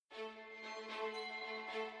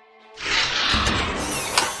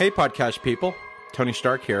Hey, podcast people. Tony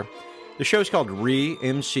Stark here. The show's called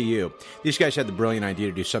Re-MCU. These guys had the brilliant idea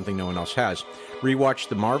to do something no one else has. Rewatch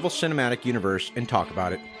the Marvel Cinematic Universe and talk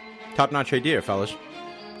about it. Top-notch idea, fellas.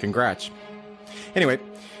 Congrats. Anyway,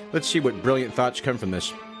 let's see what brilliant thoughts come from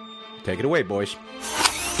this. Take it away, boys.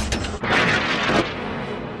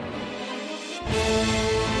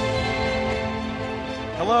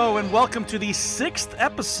 Hello and welcome to the 6th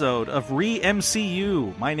episode of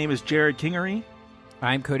Re-MCU. My name is Jared Kingery.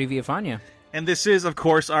 I'm Cody Villafana. And this is, of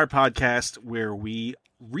course, our podcast where we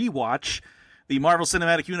rewatch the Marvel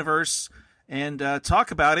Cinematic Universe and talk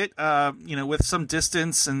about it, with some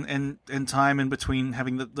distance and time in between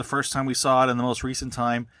having the first time we saw it and the most recent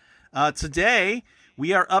time. Today,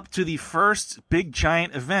 we are up to the first big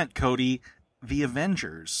giant event, Cody, the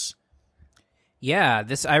Avengers. Yeah,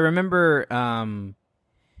 I remember...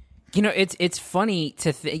 it's funny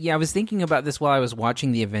to I was thinking about this while I was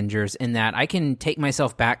watching the Avengers, in that I can take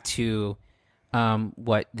myself back to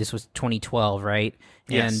this was 2012, right?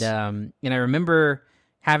 Yes. And I remember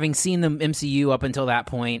having seen the MCU up until that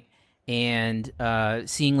point and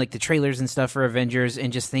seeing like the trailers and stuff for Avengers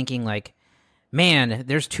and just thinking like, man,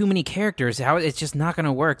 there's too many characters. How it's just not going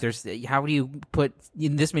to work. How do you put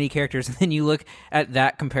this many characters? And then you look at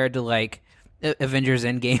that compared to like Avengers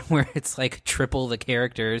Endgame, where it's like triple the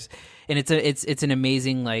characters, and it's an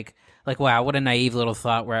amazing like wow, what a naive little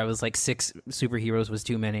thought where I was like 6 superheroes was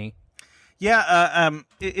too many. Yeah,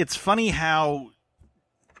 it's funny how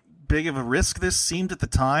big of a risk this seemed at the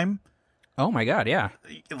time. Oh my god, yeah.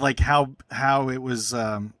 Like how it was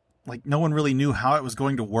like no one really knew how it was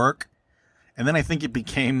going to work, and then I think it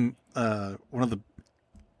became one of the,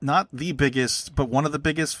 not the biggest, but one of the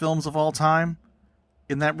biggest films of all time.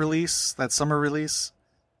 In that summer release.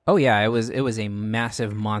 Oh yeah, it was a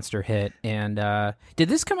massive monster hit. And did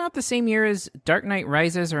this come out the same year as Dark Knight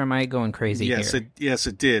Rises, or am I going crazy here? Yes,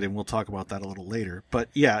 it did, and we'll talk about that a little later. But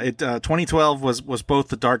yeah, 2012 was both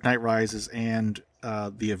the Dark Knight Rises and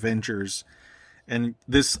the Avengers, and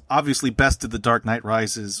this obviously bested the Dark Knight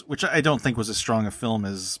Rises, which I don't think was as strong a film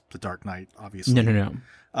as the Dark Knight. Obviously, no.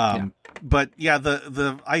 But yeah,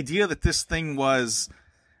 the idea that this thing was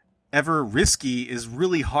ever risky is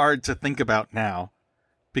really hard to think about now,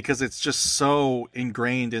 because it's just so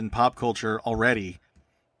ingrained in pop culture already.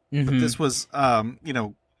 Mm-hmm. But this was, so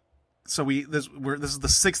this is the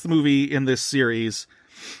 6th movie in this series,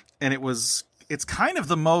 and it's kind of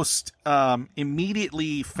the most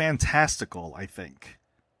immediately fantastical, I think.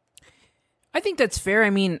 I think that's fair. I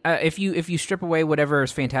mean, if you strip away whatever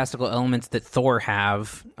fantastical elements that Thor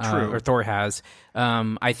has,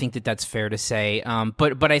 I think that's fair to say.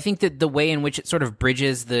 But I think that the way in which it sort of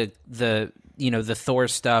bridges the Thor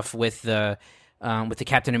stuff with the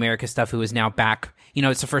Captain America stuff, who is now back.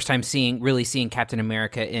 It's the first time seeing Captain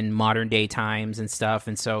America in modern day times and stuff.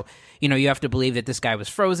 And so, you have to believe that this guy was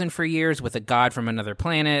frozen for years with a god from another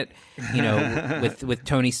planet, with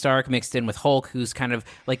Tony Stark mixed in with Hulk, who's kind of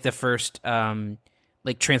like the first,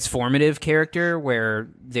 transformative character where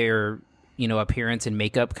their, appearance and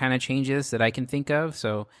makeup kind of changes that I can think of.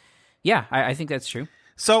 So yeah, I think that's true.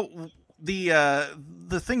 So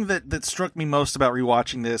the thing that struck me most about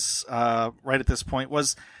rewatching this, right at this point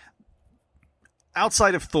was,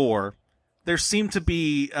 outside of Thor, there seemed to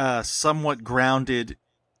be somewhat grounded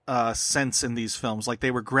sense in these films. Like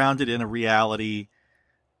they were grounded in a reality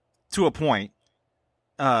to a point.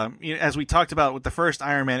 As we talked about with the first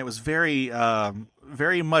Iron Man, it was very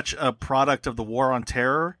much a product of the War on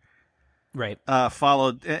Terror. Right.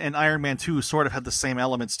 Followed, and Iron Man 2 sort of had the same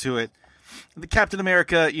elements to it. The Captain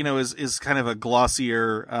America, is kind of a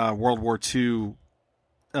glossier World War II,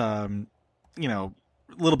 a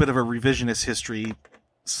little bit of a revisionist history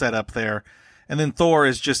set up there. And then Thor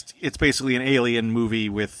is it's basically an alien movie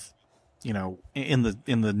with, in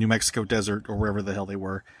the New Mexico desert or wherever the hell they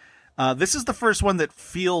were. This is the first one that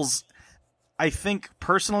feels, I think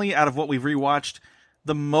personally, out of what we've rewatched,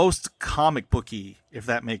 the most comic booky, if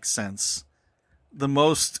that makes sense. The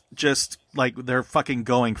most just like they're fucking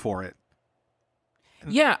going for it.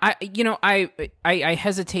 Yeah, I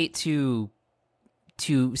hesitate to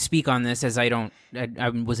speak on this, as I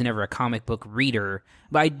was never a comic book reader,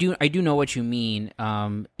 but I do know what you mean,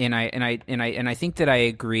 and I think that I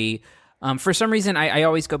agree. For some reason, I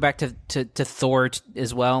always go back to Thor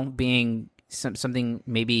as well, being something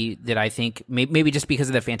maybe that I think maybe just because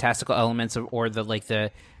of the fantastical elements or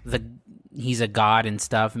the he's a god and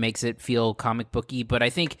stuff makes it feel comic booky. But I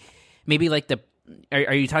think maybe like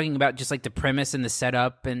are you talking about just like the premise and the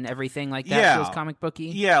setup and everything like that feels comic booky?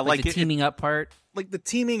 Yeah, like the teaming up part. Like the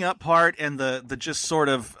teaming up part and the just sort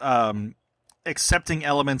of accepting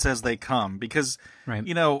elements as they come, because right.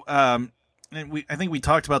 and I think we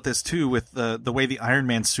talked about this too with the way the Iron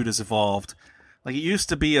Man suit has evolved. Like, it used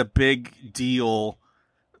to be a big deal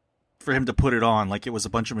for him to put it on, like it was a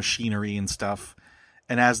bunch of machinery and stuff.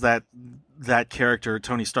 And as that character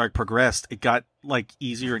Tony Stark progressed, it got like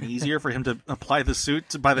easier and easier for him to apply the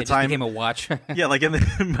suit. By the time it became a watch. yeah, like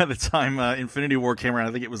by the time Infinity War came around,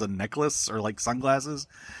 I think it was a necklace or like sunglasses.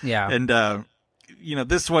 Yeah, and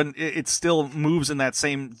this one it still moves in that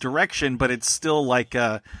same direction, but it's still like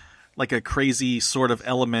a crazy sort of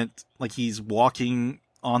element. Like he's walking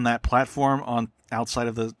on that platform on outside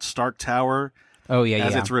of the Stark Tower. Oh yeah,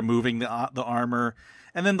 as it's removing the armor,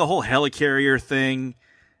 and then the whole helicarrier thing.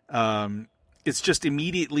 It's just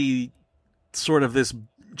immediately sort of this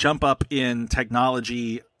jump up in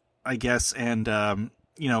technology, I guess, and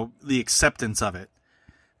the acceptance of it.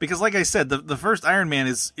 Because, like I said, the first Iron Man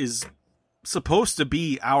is supposed to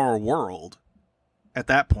be our world at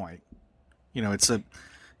that point.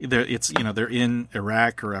 They're in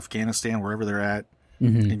Iraq or Afghanistan, wherever they're at,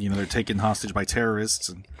 and they're taken hostage by terrorists.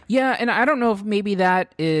 And yeah, and I don't know if maybe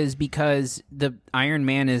that is because the Iron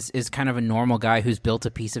Man is kind of a normal guy who's built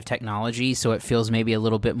a piece of technology, so it feels maybe a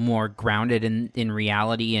little bit more grounded in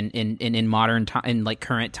reality and in modern time, in like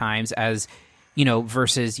current times, as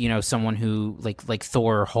versus someone who like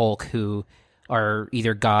Thor or Hulk, who are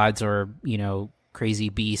either gods or crazy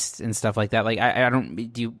beasts and stuff like that. Like I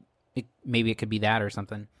don't maybe it could be that or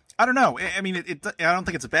something. I don't know. I mean, I don't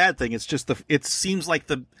think it's a bad thing. It's just it seems like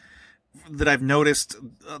that I've noticed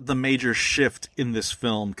the major shift in this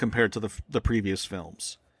film compared to the previous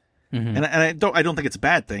films, and I don't think it's a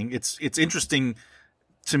bad thing. It's interesting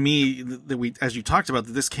to me that as you talked about,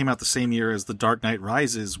 that this came out the same year as The Dark Knight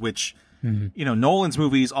Rises, which Nolan's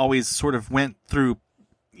movies always sort of went through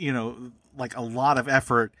like a lot of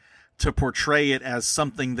effort to portray it as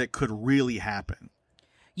something that could really happen.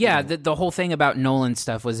 Yeah, the whole thing about Nolan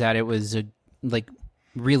stuff was that it was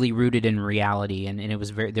really rooted in reality, and it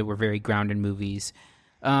was they were very grounded movies.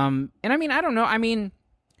 And I mean, I don't know. I mean,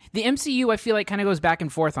 the MCU I feel like kind of goes back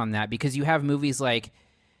and forth on that, because you have movies like,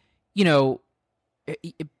 so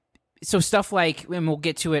stuff like, and we'll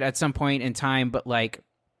get to it at some point in time, but like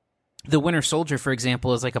The Winter Soldier, for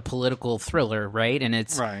example, is like a political thriller, right? And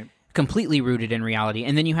it's completely rooted in reality.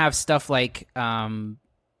 And then you have stuff like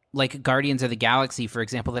Guardians of the Galaxy, for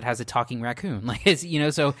example, that has a talking raccoon. Like, it's,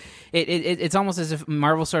 so it's almost as if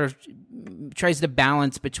Marvel sort of tries to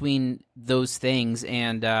balance between those things,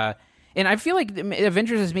 and I feel like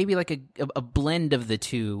Avengers is maybe like a blend of the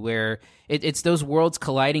two, where it's those worlds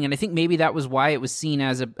colliding, and I think maybe that was why it was seen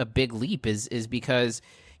as a big leap, is because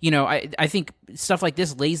I think stuff like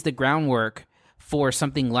this lays the groundwork for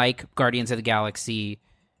something like Guardians of the Galaxy.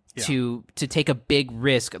 Yeah. To take a big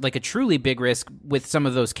risk, like a truly big risk, with some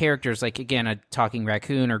of those characters, like, again, a talking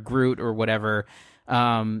raccoon or Groot or whatever.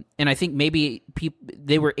 And I think maybe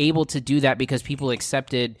they were able to do that because people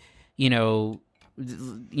accepted, the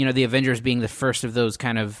Avengers being the first of those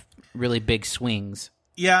kind of really big swings.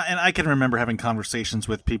 Yeah, and I can remember having conversations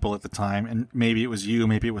with people at the time, and maybe it was you,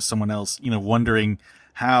 maybe it was someone else, wondering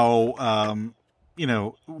how...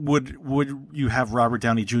 would you have Robert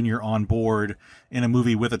Downey Jr. on board in a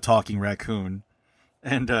movie with a talking raccoon?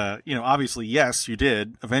 And, obviously, yes, you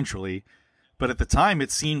did eventually. But at the time,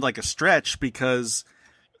 it seemed like a stretch because,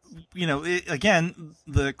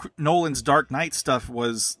 Nolan's Dark Knight stuff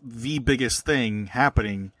was the biggest thing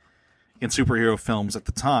happening in superhero films at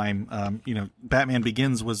the time. Batman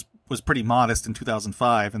Begins was pretty modest in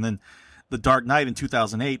 2005. And then The Dark Knight in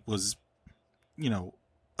 2008 was,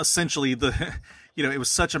 essentially it was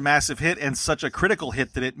such a massive hit and such a critical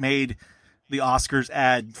hit that it made the Oscars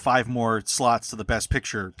add 5 more slots to the Best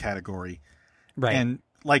Picture category. Right. And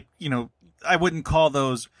I wouldn't call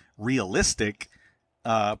those realistic,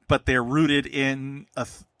 but they're rooted in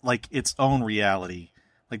its own reality.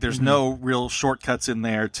 Like, there's no real shortcuts in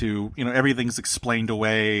there to, everything's explained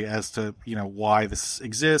away as to, why this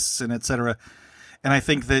exists and et cetera. And I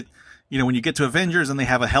think that, when you get to Avengers and they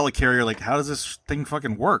have a helicarrier, like, how does this thing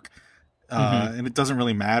fucking work? And it doesn't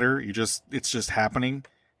really matter. It's just happening.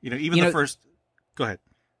 The first. Go ahead.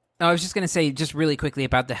 I was just going to say, just really quickly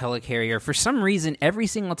about the helicarrier. For some reason, every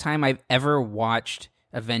single time I've ever watched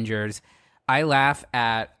Avengers, I laugh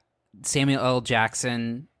at Samuel L.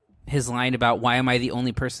 Jackson, his line about, why am I the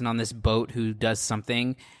only person on this boat who does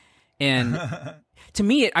something? And to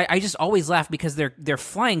me, I just always laugh because they're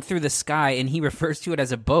flying through the sky, and he refers to it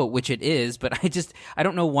as a boat, which it is. But I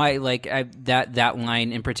don't know why that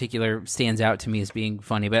line in particular stands out to me as being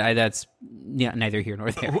funny. But that's neither here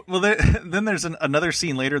nor there. Well, then there's another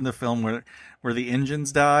scene later in the film where the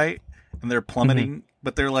engines die and they're plummeting,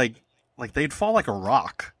 but they're like they'd fall like a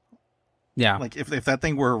rock. Yeah. Like if that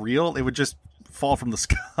thing were real, it would just fall from the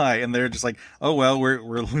sky, and they're just like, oh well,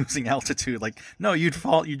 we're losing altitude. Like, no, you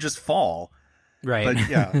just fall. Right. But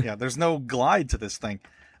yeah, there's no glide to this thing.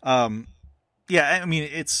 Yeah, I mean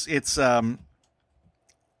it's and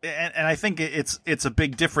I think it's a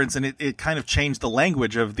big difference, and it kind of changed the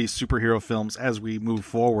language of these superhero films as we move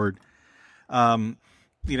forward.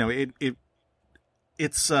 You know,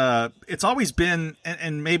 it's always been,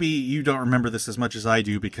 and maybe you don't remember this as much as I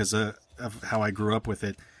do because of how I grew up with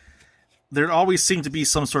it. There always seemed to be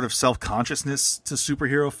some sort of self-consciousness to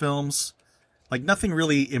superhero films. Like, nothing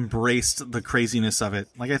really embraced the craziness of it.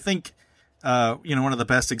 Like, I think, one of the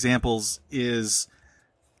best examples is,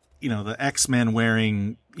 the X-Men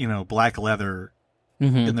wearing, black leather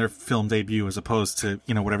in their film debut as opposed to,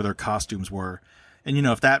 whatever their costumes were. And,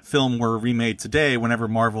 if that film were remade today, whenever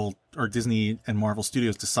Marvel or Disney and Marvel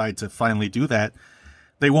Studios decide to finally do that,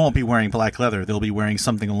 they won't be wearing black leather. They'll be wearing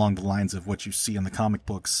something along the lines of what you see in the comic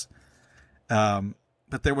books.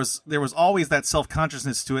 But there was always that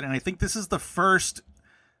self-consciousness to it, and I think this is the first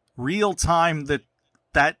real time that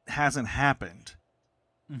hasn't happened.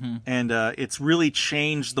 Mm-hmm. And it's really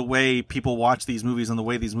changed the way people watch these movies and the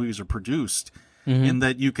way these movies are produced. Mm-hmm. In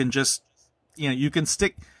that you can just, you can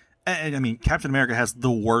stick. And I mean, Captain America has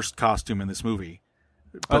the worst costume in this movie,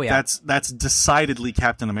 but that's decidedly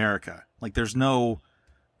Captain America. Like, there's no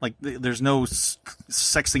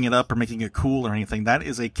sexing it up or making it cool or anything. That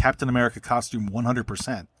is a Captain America costume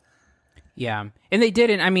 100%. Yeah. And they did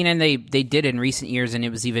it, and they did in recent years, and it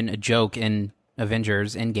was even a joke in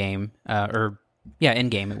Avengers Endgame,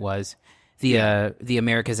 Endgame it was. The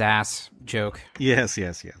America's ass joke. Yes.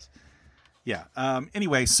 Yeah.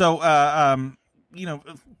 Anyway, so,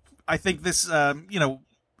 I think this,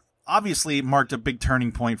 obviously marked a big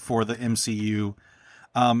turning point for the MCU.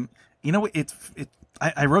 I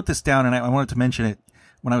wrote this down, and I wanted to mention it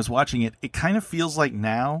when I was watching it. It kind of feels like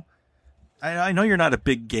now, I know you're not a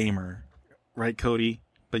big gamer, right, Cody?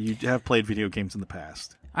 But you have played video games in the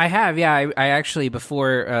past. I have, yeah. I actually,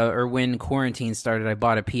 before or when quarantine started, I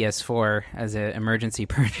bought a PS4 as an emergency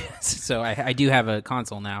purchase. So I do have a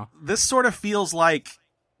console now. This sort of feels like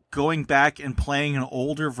going back and playing an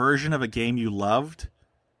older version of a game you loved.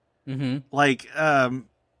 Mm-hmm. Like,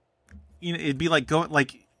 it'd be like going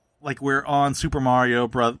like we're on Super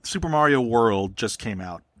Mario World just came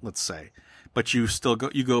out, let's say, but you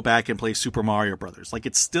go back and play Super Mario Brothers. Like,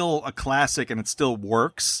 it's still a classic and it still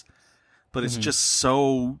works, but it's just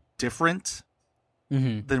so different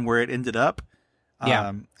than where it ended up.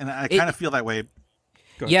 Yeah, and I kind of feel that way.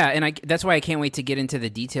 Yeah, and that's why I can't wait to get into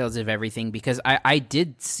the details of everything, because I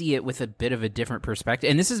did see it with a bit of a different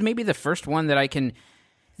perspective, and this is maybe the first one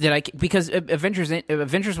because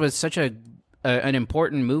Avengers was such an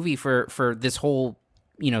important movie for this whole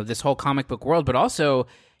comic book world, but also,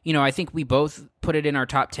 I think we both put it in our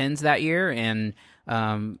top 10s that year, and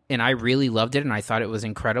I really loved it, and I thought it was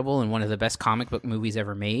incredible and one of the best comic book movies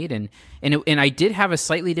ever made, and I did have a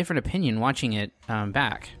slightly different opinion watching it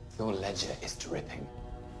back. Your ledger is dripping.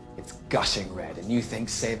 It's gushing red, and you think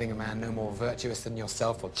saving a man no more virtuous than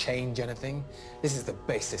yourself will change anything? This is the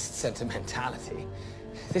basest sentimentality.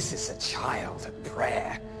 This is a child at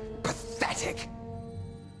prayer. Pathetic.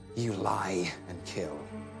 You lie and kill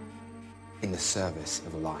in the service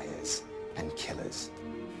of liars and killers.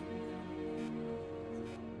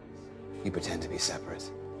 You pretend to be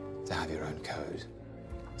separate, to have your own code,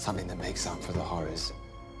 something that makes up for the horrors.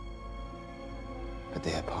 But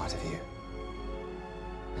they are part of you,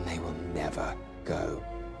 and they will never go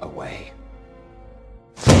away.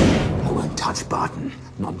 I won't touch Barton,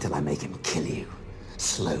 not until I make him kill you.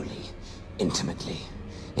 Slowly, intimately,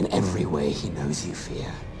 in every way he knows you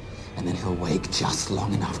fear. And then he'll wake just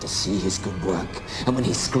long enough to see his good work. And when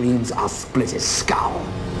he screams, I'll split his skull.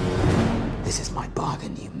 This is my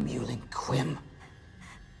bargain, you mewling quim.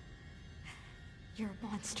 You're a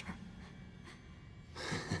monster.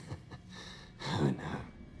 Oh no.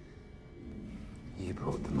 You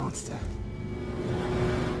brought the monster.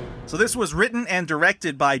 So this was written and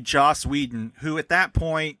directed by Joss Whedon, who at that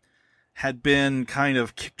point had been kind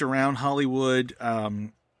of kicked around Hollywood,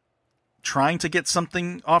 trying to get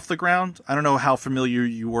something off the ground. I don't know how familiar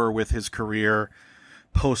you were with his career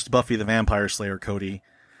post Buffy the Vampire Slayer, Cody,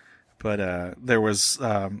 but there was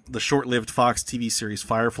the short-lived Fox TV series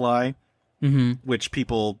Firefly, which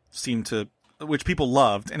people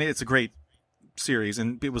loved, and it's a great series,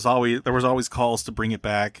 and there was always calls to bring it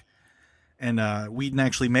back. And Whedon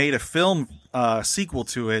actually made a film sequel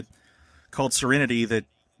to it called Serenity that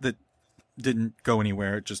didn't go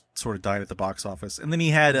anywhere. It just sort of died at the box office. And then he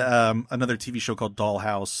had another TV show called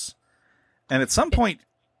Dollhouse. And at some point,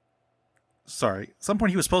 some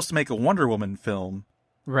point he was supposed to make a Wonder Woman film,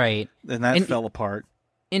 Right. and that fell apart.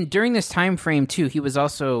 And during this time frame too, he was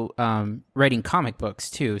also writing comic books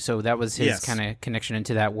too. So that was his Yes. kind of connection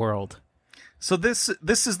into that world. So this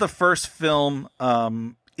is the first film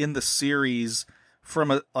in the series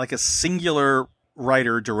from a singular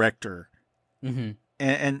writer director. Mm-hmm.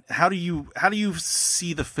 And how do you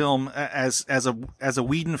see the film as a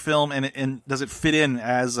Whedon film, and does it fit in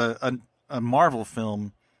as a Marvel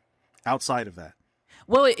film outside of that?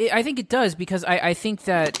 Well, I think it does, because I think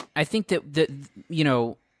that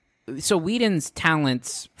so Whedon's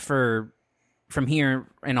talents from here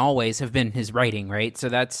and always have been his writing, right? So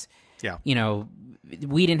that's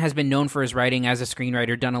Whedon has been known for his writing as a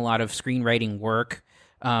screenwriter, done a lot of screenwriting work.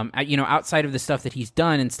 Outside of the stuff that he's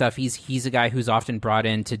done and stuff, he's a guy who's often brought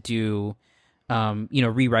in to do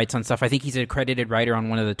rewrites on stuff. I think he's a credited writer on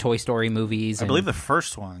one of the Toy Story movies. I believe the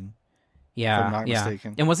first one. Yeah, if I'm not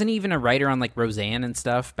mistaken. And wasn't he even a writer on like Roseanne and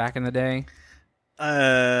stuff back in the day?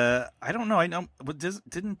 I don't know. I know, but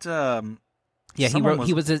didn't. Yeah,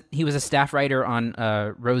 he was a staff writer on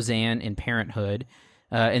Roseanne and Parenthood,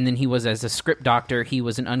 and then he was, as a script doctor, he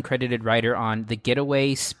was an uncredited writer on The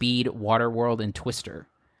Getaway, Speed, Waterworld, and Twister.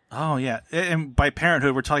 Oh yeah, and by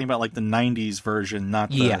Parenthood we're talking about like the '90s version, not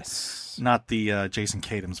the Jason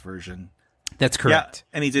Katims version. That's correct.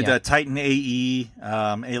 Yeah, and he did Titan AE,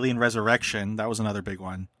 Alien Resurrection. That was another big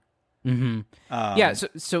one. Mm-hmm.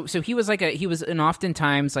 So he was an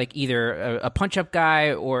oftentimes like either a punch up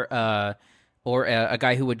guy or a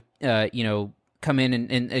guy who would come in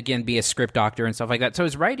and again be a script doctor and stuff like that. So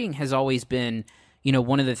his writing has always been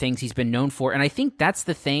one of the things he's been known for, and I think that's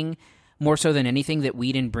the thing more so than anything that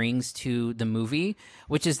Whedon brings to the movie,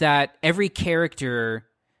 which is that every character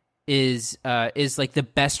is like the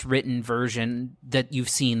best written version that you've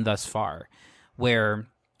seen thus far, where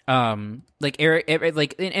like Eric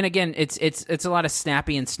like, and again it's a lot of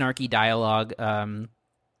snappy and snarky dialogue,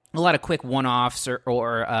 a lot of quick one-offs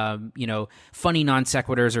or funny non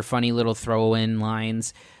sequiturs or funny little throw in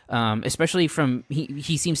lines, especially from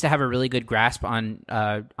he seems to have a really good grasp on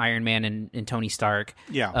Iron Man and Tony Stark,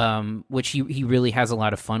 which he really has a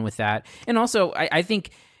lot of fun with that. And also I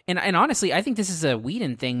think and honestly I think this is a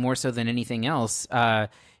Whedon thing more so than anything else,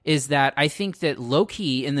 is that I think that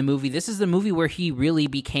Loki in the movie, this is the movie where he really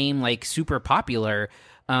became like super popular,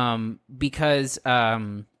 because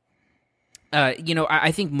I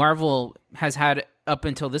think Marvel has had up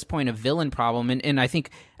until this point a villain problem, and I think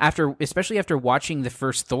especially after watching the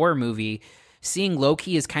first Thor movie, seeing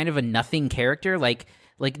Loki as kind of a nothing character, like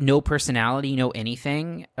no personality, no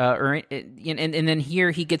anything, and then here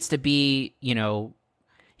he gets to be evil,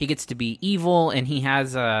 and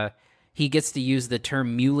he gets to use the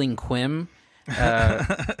term Mewling Quim,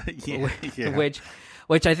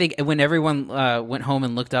 which I think when everyone went home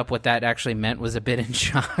and looked up what that actually meant was a bit in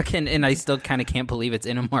shock, and I still kind of can't believe it's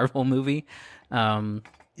in a Marvel movie. And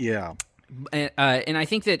I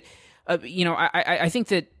think that I think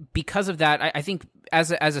that because of that, I think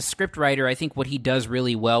as a script writer, I think what he does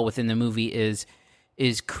really well within the movie is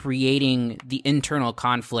creating the internal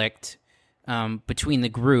conflict between the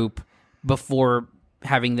group before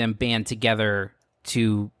having them band together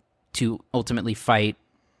to ultimately fight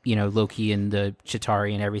Loki and the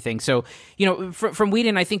Chitauri and everything. So from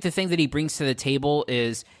Whedon, I think the thing that he brings to the table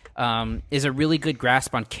is a really good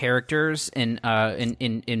grasp on characters and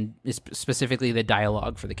in specifically the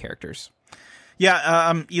dialogue for the characters.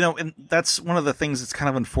 Yeah, and that's one of the things that's kind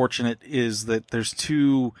of unfortunate, is that there's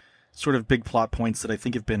two sort of big plot points that I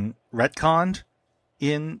think have been retconned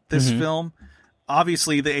in this film.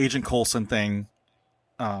 Obviously, the Agent Coulson thing,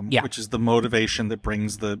 which is the motivation that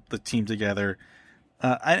brings the team together.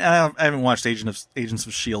 I haven't watched Agents of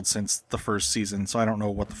S.H.I.E.L.D. since the first season, so I don't know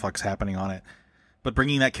what the fuck's happening on it. But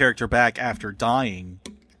bringing that character back after dying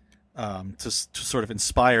to sort of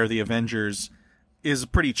inspire the Avengers is a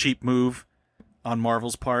pretty cheap move on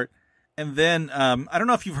Marvel's part. And then, I don't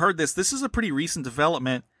know if you've heard this. This is a pretty recent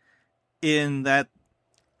development in that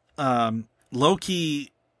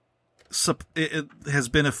Loki it has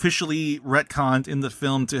been officially retconned in the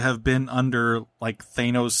film to have been under like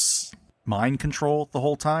Thanos' mind control the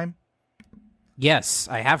whole time. Yes,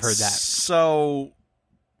 I have heard that. So,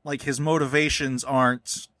 like, his motivations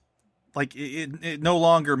aren't like it no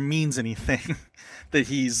longer means anything that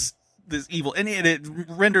he's this evil, and it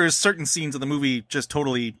renders certain scenes of the movie just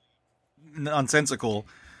totally nonsensical,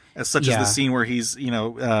 such as the scene where he's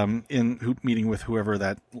in meeting with whoever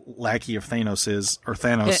that lackey of Thanos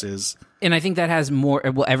is. And I think that has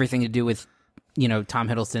everything to do with Tom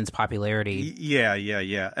Hiddleston's popularity.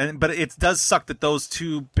 Yeah. But it does suck that those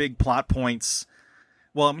two big plot points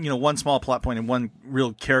well, one small plot point and one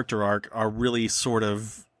real character arc are really sort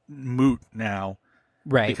of moot now.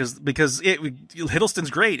 Right. Because Hiddleston's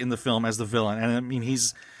great in the film as the villain. And I mean,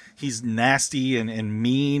 he's nasty and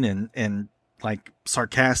mean and like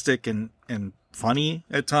sarcastic and funny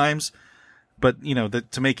at times. But,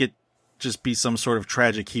 to make it just be some sort of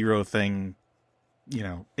tragic hero thing,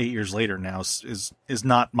 8 years later now is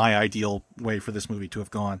not my ideal way for this movie to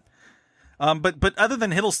have gone. But other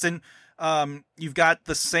than Hiddleston, you've got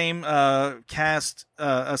the same cast,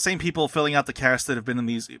 same people filling out the cast that have been in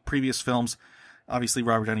these previous films. Obviously,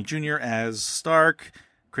 Robert Downey Jr. as Stark,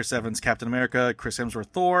 Chris Evans, Captain America, Chris Hemsworth,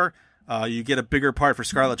 Thor. You get a bigger part for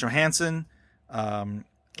Scarlett Johansson,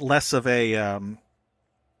 less of a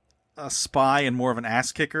spy and more of an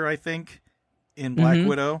ass kicker, I think, in Black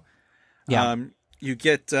Widow. Yeah. You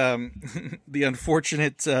get the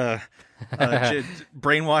unfortunate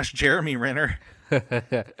brainwashed Jeremy Renner.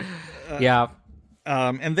 Yeah.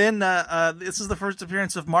 And then this is the first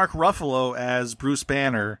appearance of Mark Ruffalo as Bruce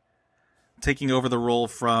Banner, taking over the role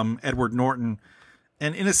from Edward Norton.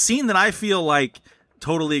 And in a scene that I feel like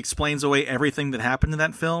totally explains away everything that happened in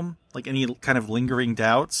that film, like any kind of lingering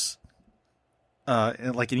doubts,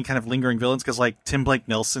 like any kind of lingering villains, because like Tim Blake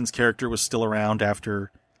Nelson's character was still around after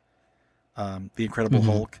The Incredible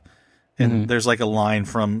Hulk. And there's like a line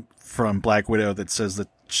from Black Widow that says that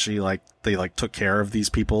they took care of these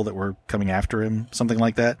people that were coming after him, something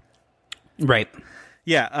like that. Right.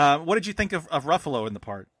 Yeah. What did you think of Ruffalo in the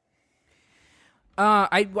part?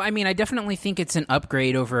 I mean, I definitely think it's an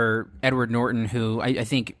upgrade over Edward Norton, who I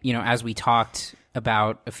think, as we talked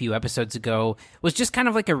about a few episodes ago, was just kind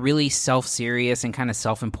of like a really self-serious and kind of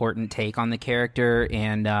self-important take on the character,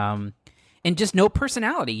 and just no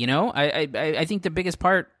personality. I think the biggest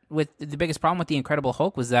problem with the Incredible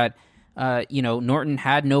Hulk was that Norton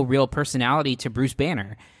had no real personality to Bruce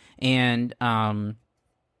Banner, and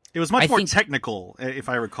it was much more technical, if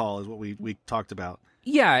I recall, is what we talked about.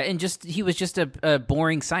 Yeah, and he was just a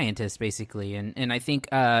boring scientist, basically, and I think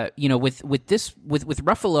with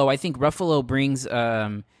Ruffalo, I think Ruffalo brings.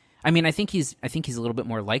 I think he's a little bit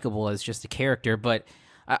more likable as just a character, but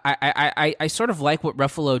I sort of like what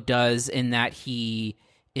Ruffalo does in that he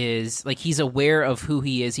is like he's aware of who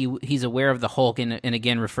he is. He's aware of the Hulk, and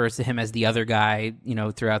again refers to him as the other guy,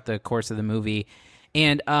 throughout the course of the movie,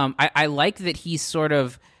 and I like that he's sort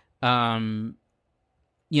of.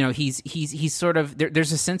 He's sort of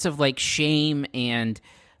there's a sense of like shame and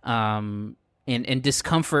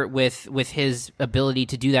discomfort with his ability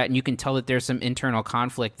to do that, and you can tell that there's some internal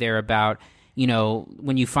conflict there about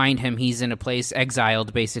when you find him, he's in a place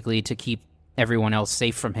exiled basically to keep everyone else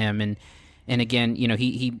safe from him, and again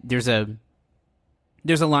he there's a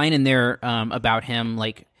line in there about him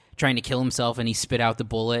like trying to kill himself and he spit out the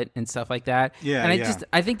bullet and stuff like that. Yeah, and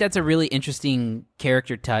I think that's a really interesting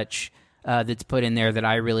character touch. That's put in there that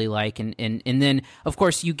I really like, and then of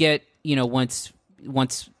course you get once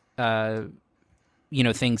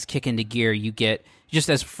things kick into gear, you get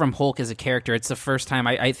just as from Hulk as a character. It's the first time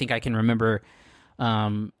I think I can remember,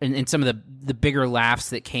 and some of the bigger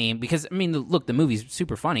laughs that came, because I mean the movie's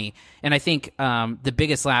super funny, and I think the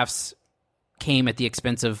biggest laughs came at the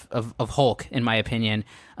expense of Hulk, in my opinion,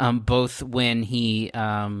 both when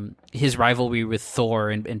his rivalry with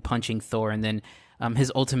Thor and punching Thor, and then.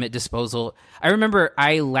 His ultimate disposal. I remember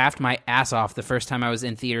I laughed my ass off the first time I was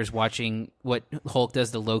in theaters watching what Hulk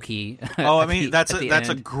does to Loki. Oh, I mean, that's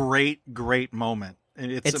a great moment.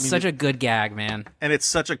 It's such a good gag, man. And it's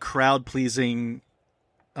such a crowd pleasing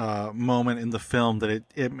moment in the film that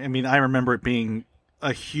I remember it being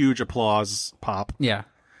a huge applause pop. Yeah.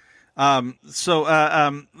 So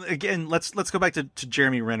again, let's go back to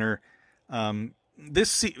Jeremy Renner.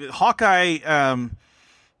 Hawkeye.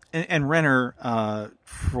 And Renner,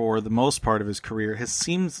 for the most part of his career, has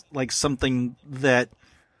seemed like something that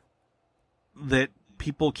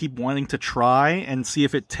people keep wanting to try and see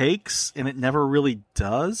if it takes, and it never really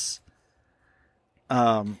does.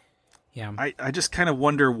 Yeah, I just kind of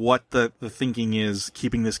wonder what the thinking is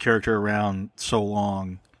keeping this character around so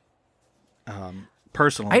long.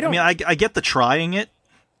 Personally, I get the trying it.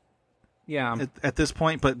 Yeah. At this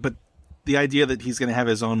point, but the idea that he's going to have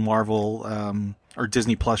his own Marvel or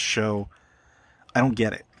Disney Plus show, I don't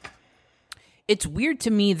get it. It's weird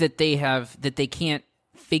to me that they can't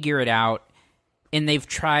figure it out, and they've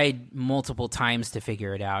tried multiple times to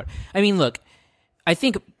figure it out. I mean, look, I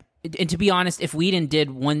think, and to be honest, if Whedon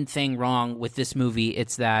did one thing wrong with this movie,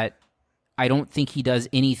 it's that I don't think he does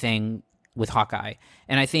anything with Hawkeye,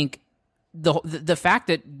 and I think the fact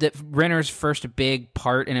that Renner's first big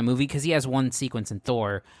part in a movie, because he has one sequence in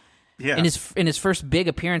Thor. Yeah. In his first big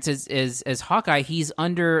appearance as Hawkeye, he's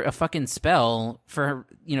under a fucking spell for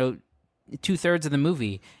 2/3 of the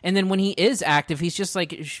movie, and then when he is active, he's just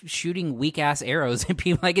like shooting weak ass arrows at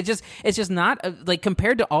people. Like it's just not like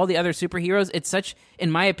compared to all the other superheroes. It's such, in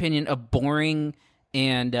my opinion, a boring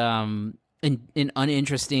and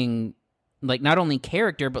uninteresting, like not only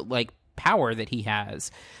character but like power that he has.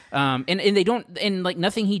 And they don't, and like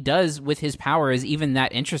nothing he does with his power is even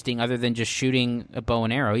that interesting, other than just shooting a bow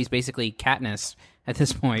and arrow. He's basically Katniss at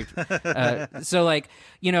this point. So like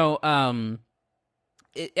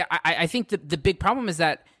I think the big problem is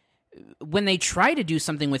that when they try to do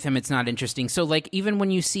something with him, it's not interesting. So, like, even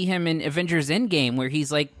when you see him in Avengers Endgame, where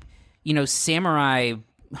he's like, samurai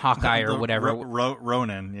Hawkeye or whatever,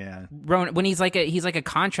 Ronin, yeah, Ronin, when he's like a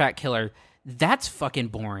contract killer, that's fucking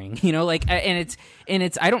boring, Like, and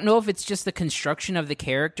it's I don't know if it's just the construction of the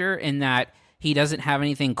character in that he doesn't have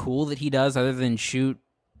anything cool that he does other than shoot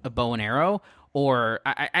a bow and arrow, or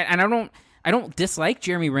I don't dislike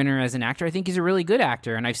Jeremy Renner as an actor. I think he's a really good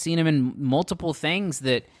actor, and I've seen him in multiple things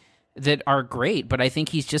that are great, but I think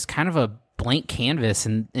he's just kind of a blank canvas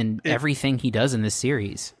in everything he does in this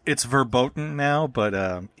series. It's verboten now,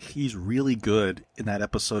 but he's really good in that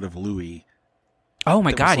episode of Louis. Oh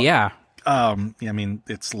my God, yeah. I mean,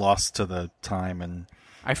 it's lost to the time and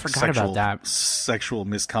I forgot about that. Sexual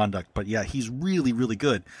misconduct, but yeah, he's really, really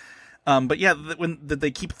good. But yeah, when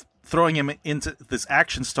they keep throwing him into this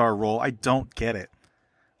action star role, I don't get it.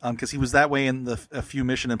 Because he was that way in a few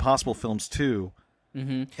Mission Impossible films too.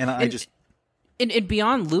 Mm-hmm. And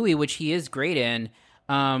beyond Louis, which he is great in,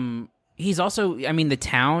 he's also, I mean, The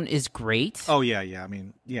Town is great. Oh yeah. I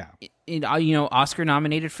mean, yeah. Oscar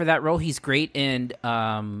nominated for that role. He's great in,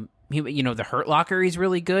 The Hurt Locker. He's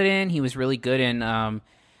really good in. He was really good in.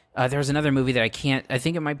 There's another movie that I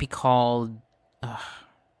think it might be called.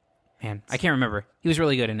 Man, I can't remember. He was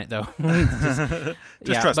really good in it, though.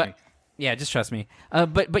 Trust me. Yeah, just trust me.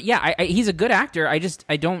 But yeah, he's a good actor. I just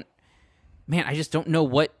don't know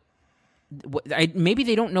what maybe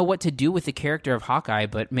they don't know what to do with the character of Hawkeye.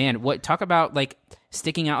 But man, talk about like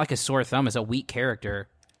sticking out like a sore thumb as a weak character.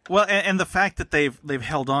 Well, and the fact that they've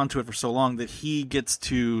held on to it for so long that he gets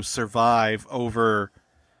to survive over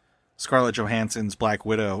Scarlett Johansson's Black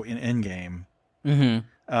Widow in Endgame. Mm-hmm.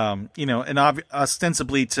 And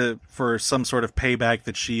ostensibly for some sort of payback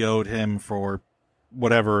that she owed him for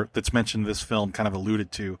whatever that's mentioned in this film, kind of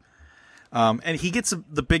alluded to. And he gets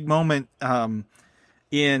the big moment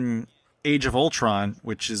in Age of Ultron,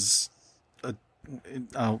 which is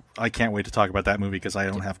I can't wait to talk about that movie because I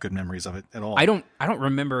don't have good memories of it at all. I don't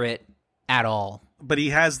remember it at all. But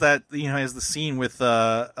he has that, he has the scene with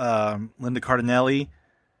Linda Cardinelli.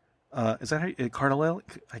 Is that how Cardinelli?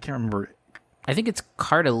 I can't remember. I think it's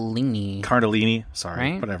Cardellini,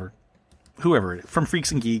 sorry, right? Whatever. Whoever it is, from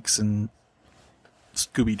Freaks and Geeks and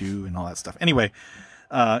Scooby-Doo and all that stuff. Anyway,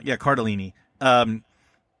 Cardellini.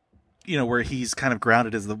 Where he's kind of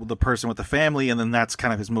grounded as the person with the family, and then that's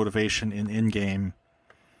kind of his motivation in Endgame.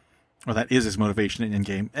 Or that is his motivation in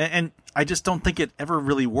Endgame. And I just don't think it ever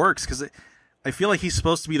really works, because I feel like he's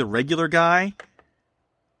supposed to be the regular guy,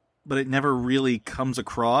 but it never really comes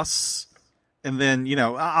across. And then,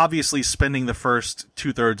 obviously spending the first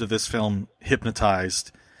 2/3 of this film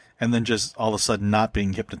hypnotized, and then just all of a sudden not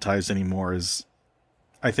being hypnotized anymore is,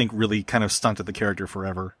 I think, really kind of stunted the character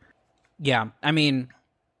forever. Yeah, I mean,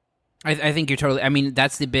 I think you're totally... I mean,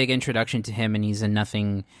 that's the big introduction to him, and he's a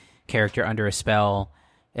nothing character under a spell.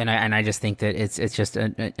 And I just think that it's just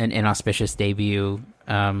an inauspicious debut,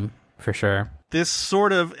 for sure. This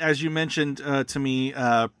sort of, as you mentioned to me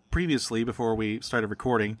previously before we started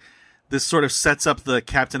recording, this sort of sets up the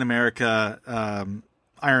Captain America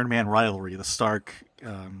Iron Man rivalry, the Stark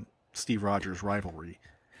Steve Rogers rivalry.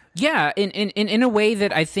 Yeah, in a way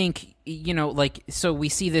that I think, so we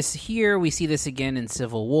see this here, we see this again in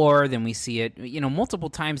Civil War, then we see it, multiple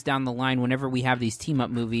times down the line whenever we have these team-up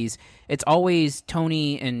movies. It's always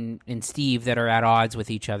Tony and Steve that are at odds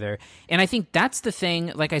with each other. And I think that's the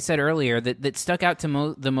thing, like I said earlier, that stuck out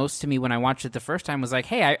to the most to me when I watched it the first time was like,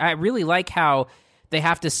 hey, I really like how they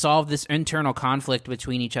have to solve this internal conflict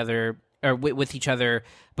between each other, or with each other,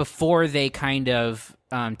 before they kind of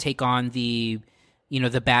take on the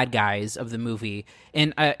bad guys of the movie,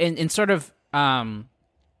 and sort of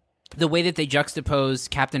the way that they juxtapose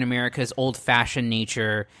Captain America's old-fashioned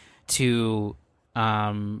nature to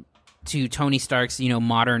Tony Stark's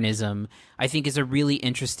modernism, I think is a really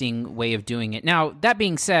interesting way of doing it. Now, that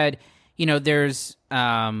being said, there's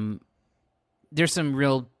some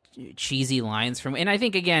real cheesy lines and I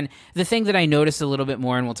think, again, the thing that I noticed a little bit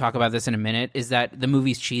more, and we'll talk about this in a minute, is that the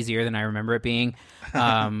movie's cheesier than I remember it being.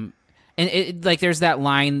 And like there's that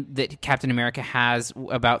line that Captain America has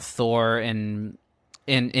about Thor, and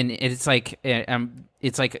it's like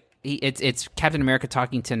it's Captain America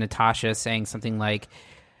talking to Natasha, saying something like,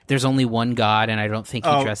 "There's only one God, and I don't think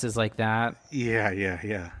he dresses like that."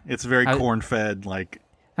 Yeah. It's very corn-fed. Like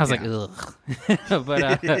I was like, ugh.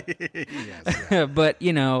 But yes. but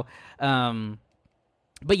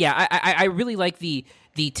but yeah, I really like the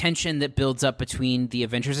tension that builds up between the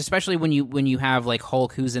Avengers, especially when you have like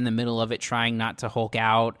Hulk, who's in the middle of it trying not to Hulk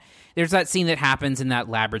out. There's that scene that happens in that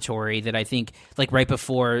laboratory that I think, like right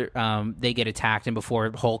before they get attacked and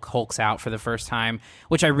before Hulk's out for the first time,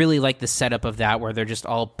 which I really like the setup of that, where they're just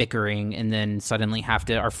all bickering and then suddenly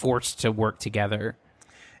are forced to work together.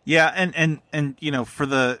 Yeah, and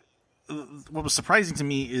for what was surprising to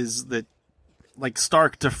me is that like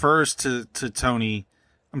Stark defers to Tony.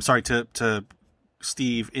 I'm sorry, to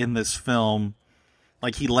Steve in this film.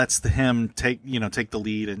 Like he lets him take the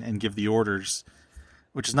lead and give the orders,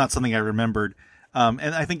 which is not something I remembered.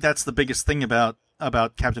 And I think that's the biggest thing about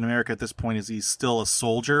Captain America at this point is he's still a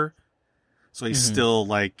soldier. So he's still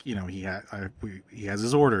like, he has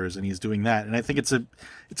his orders and he's doing that. And I think it's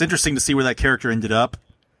interesting to see where that character ended up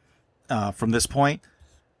from this point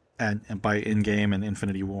and by Endgame and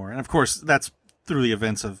Infinity War. And of course, that's through the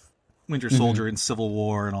events of Winter Soldier and Civil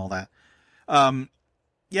War and all that. I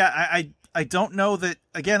don't know that,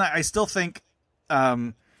 again, I still think,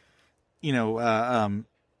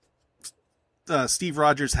 Steve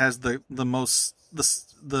Rogers has the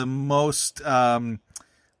most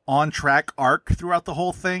on track arc throughout the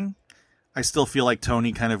whole thing. I still feel like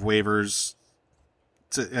Tony kind of wavers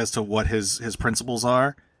as to what his principles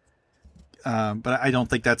are. But I don't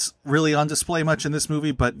think that's really on display much in this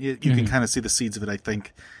movie, but you can kind of see the seeds of it, I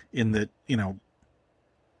think, in that,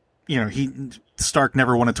 Stark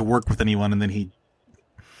never wanted to work with anyone, and then he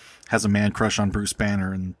has a man crush on Bruce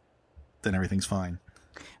Banner, and then everything's fine.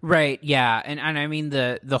 Right, yeah. And I mean,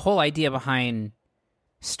 the whole idea behind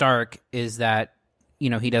Stark is that,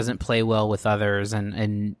 he doesn't play well with others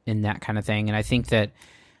and that kind of thing. And I think that,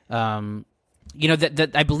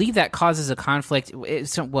 that I believe that causes a conflict.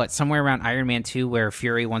 Somewhere around Iron Man 2, where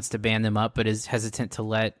Fury wants to band them up, but is hesitant to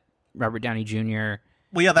let Robert Downey Jr.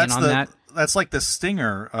 Well, yeah, that's like the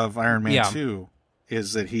stinger of Iron Man 2,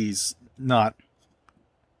 is that he's not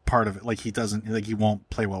part of it. Like he won't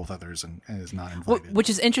play well with others and is not invited. Which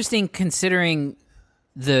is interesting considering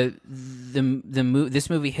this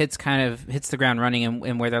movie hits the ground running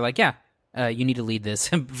and where they're like, you need to lead this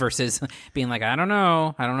versus being like, I don't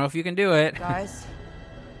know if you can do it. Guys,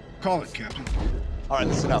 call it, Captain. All right,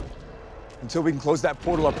 listen up. Until we can close that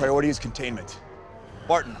portal, our priority is containment.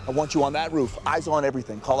 Barton, I want you on that roof, eyes on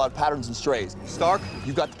everything, call out patterns and strays. Stark,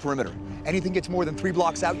 you got the perimeter. Anything gets more than 3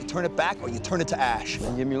 blocks out, you turn it back or you turn it to ash.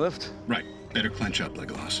 And give me a lift? Right. Better clench up,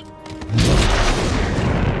 Legolas.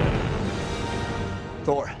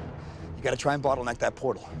 Thor, you gotta try and bottleneck that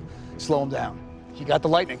portal. Slow him down. You got the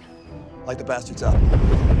lightning. Light the bastards up.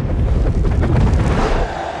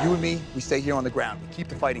 You and me, we stay here on the ground. We keep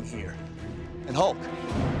the fighting here. And Hulk.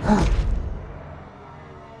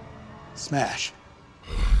 Smash.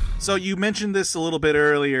 So you mentioned this a little bit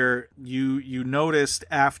earlier. You noticed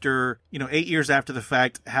after, 8 years after the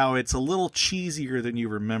fact, how it's a little cheesier than you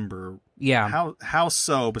remember. Yeah. How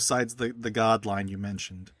so, besides the God line you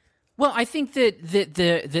mentioned? Well, I think that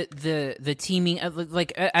the teaming,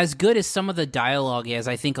 like as good as some of the dialogue is,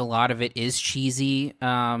 I think a lot of it is cheesy.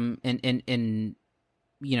 And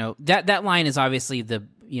that line is obviously the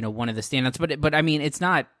one of the standouts, but I mean it's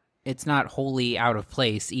not wholly out of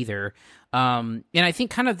place either. And I think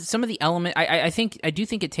kind of some of the element, I do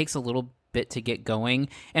think it takes a little bit to get going,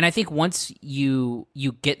 and I think once you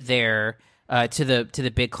get there to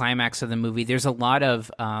the big climax of the movie, there's a lot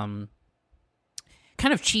of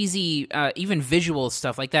kind of cheesy, even visual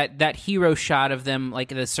stuff like that hero shot of them, like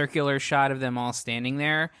the circular shot of them all standing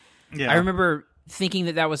there. Yeah. I remember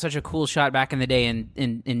thinking that was such a cool shot back in the day,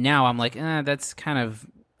 and now I'm like, that's kind of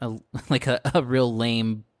a real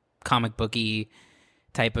lame comic booky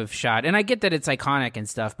type of shot. And I get that it's iconic and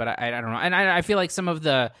stuff, but I don't know. And I feel like some of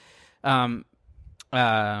the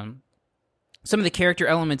character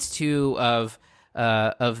elements too of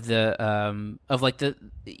like the,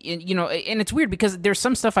 and it's weird because there's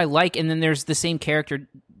some stuff I like, and then there's the same character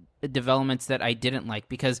developments that I didn't like,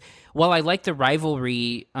 because while I like the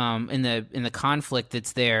rivalry in the conflict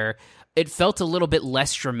that's there, it felt a little bit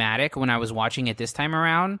less dramatic when I was watching it this time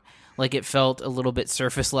around. Like it felt a little bit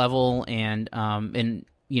surface level, and I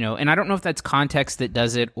don't know if that's context that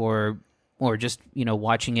does it or just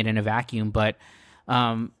watching it in a vacuum, but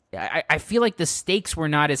I feel like the stakes were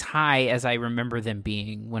not as high as I remember them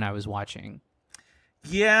being when I was watching.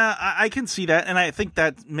 Yeah, I can see that, and I think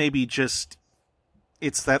that maybe just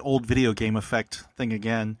it's that old video game effect thing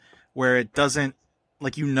again, where it doesn't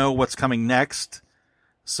like what's coming next.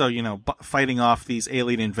 So fighting off these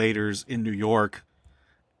alien invaders in New York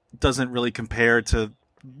doesn't really compare to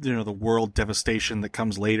the world devastation that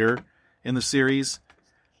comes later in the series.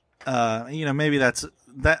 Maybe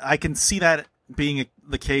that I can see that being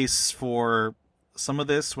the case for some of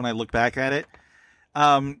this when I look back at it.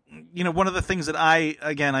 One of the things that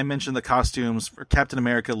I mentioned the costumes for Captain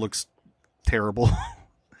America looks terrible.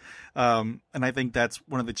 And I think that's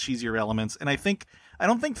one of the cheesier elements. And I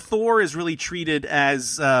don't think Thor is really treated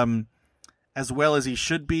as well as he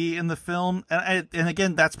should be in the film. And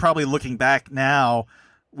again, that's probably looking back now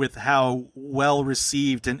with how well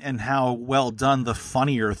received and how well done the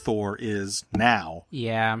funnier Thor is now.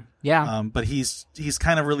 Yeah. But he's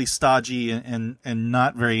kind of really stodgy and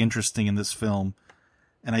not very interesting in this film.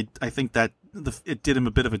 And I think that it did him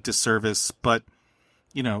a bit of a disservice, but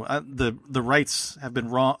the rights have been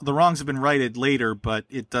wrong. The wrongs have been righted later, but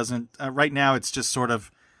it doesn't. Right now, it's just sort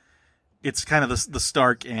of, it's kind of the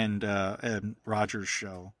Stark and Rogers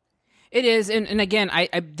show. It is, and again,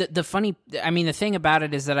 the thing about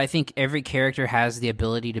it is that I think every character has the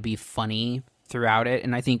ability to be funny throughout it,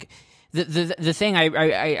 and I think the thing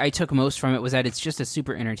I took most from it was that it's just a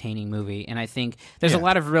super entertaining movie, and I think there's a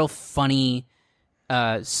lot of real funny.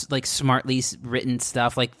 Like smartly written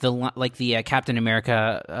stuff, like the Captain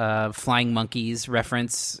America flying monkeys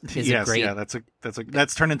reference is great. Yeah,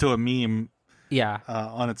 that's turned into a meme. Yeah,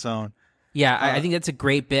 on its own. Yeah, I think that's a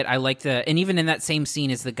great bit. I like and even in that same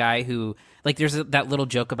scene is the guy who there's that little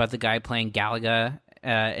joke about the guy playing Galaga,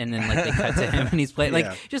 and then they cut to him and he's playing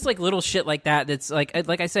just little shit like that. That's like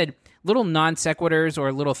I said, little non sequiturs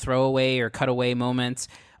or little throwaway or cutaway moments.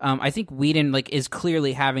 I think Whedon is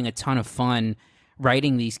clearly having a ton of fun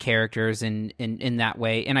writing these characters in that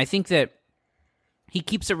way. And I think that he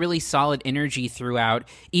keeps a really solid energy throughout,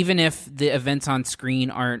 even if the events on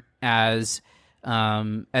screen aren't as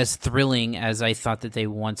thrilling as I thought that they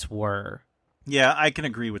once were. Yeah, I can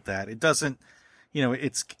agree with that. It doesn't,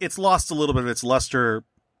 it's lost a little bit of its luster,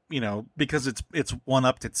 because it's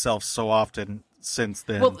one-upped itself so often since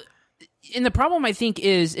then. Well, and the problem I think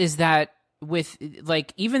is that with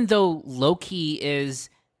even though Loki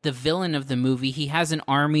is the villain of the movie, he has an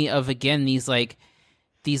army of these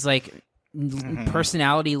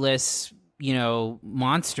personality-less,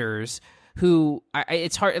 monsters who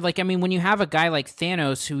it's hard. When you have a guy like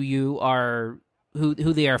Thanos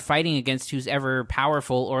who they are fighting against, who's ever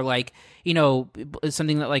powerful, or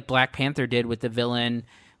something that Black Panther did with the villain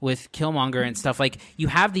with Killmonger and stuff. You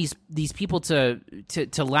have these people to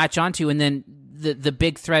latch onto, and then the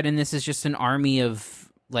big threat in this is just an army of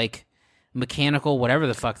mechanical whatever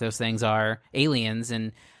the fuck those things are, aliens.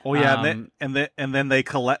 And and then they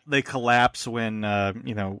collapse when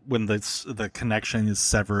when the connection is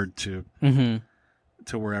severed to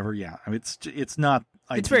wherever. It's not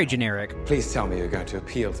ideal. It's very generic. Please tell me you're going to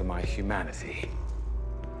appeal to my humanity.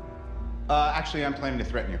 Actually, I'm planning to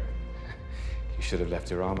threaten you. You should have left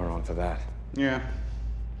your armor on for that. Yeah,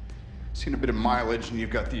 seen a bit of mileage, and you've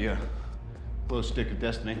got the glow stick of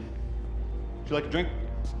destiny. Would you like a drink?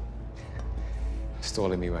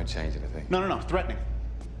 Stalling me won't change anything. No. Threatening.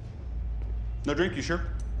 No drink, you sure?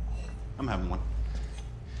 I'm having one.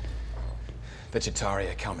 The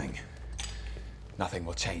Chitauri are coming. Nothing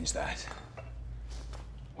will change that.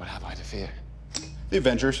 What have I to fear? The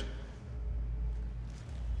Avengers.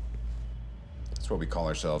 That's what we call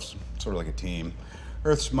ourselves. Sort of like a team.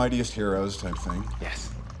 Earth's mightiest heroes type thing.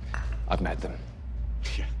 Yes. I've met them.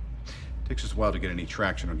 Yeah. Takes us a while to get any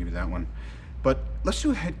traction, I'll give you that one. But let's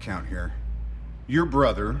do a head count here. Your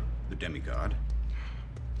brother, the demigod,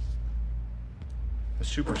 a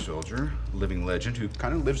super soldier, a living legend who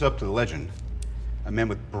kind of lives up to the legend, a man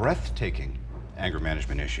with breathtaking anger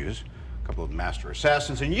management issues, a couple of master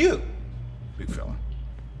assassins, and you, big fella.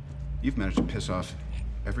 You've managed to piss off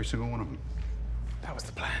every single one of them. That was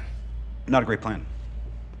the plan. Not a great plan.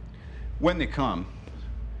 When they come,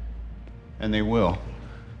 and they will,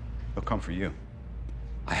 they'll come for you.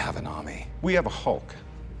 I have an army. We have a Hulk.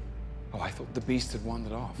 Oh, I thought the beast had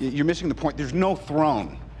wandered off. You're missing the point. There's no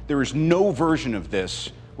throne. There is no version of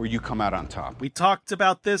this where you come out on top. We talked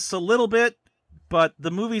about this a little bit, but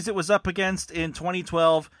the movies it was up against in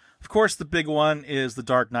 2012, of course, the big one is The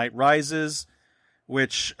Dark Knight Rises,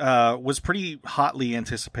 which was pretty hotly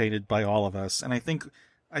anticipated by all of us. And I think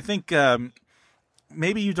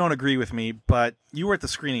maybe you don't agree with me, but you were at the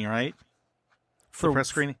screening, right? For press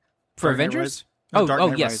screening for Avengers? No, Dark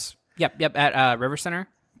Knight yes. Rise. Yep, at River Center.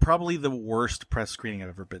 Probably the worst press screening I've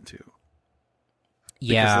ever been to.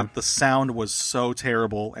 Yeah. Because the sound was so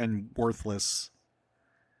terrible and worthless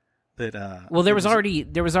that well, there was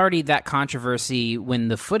already that controversy when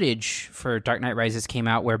the footage for Dark Knight Rises came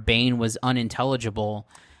out where Bane was unintelligible.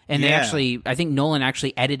 And they actually, I think Nolan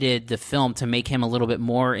actually edited the film to make him a little bit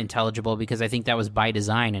more intelligible because I think that was by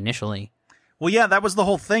design initially. Well, yeah, that was the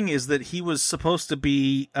whole thing, is that he was supposed to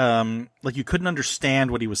be like you couldn't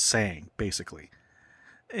understand what he was saying, basically.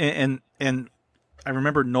 And I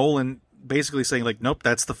remember Nolan basically saying, like, nope,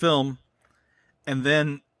 that's the film. And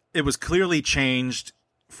then it was clearly changed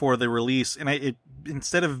for the release, and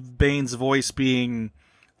instead of Bane's voice being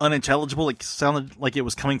unintelligible, it sounded like it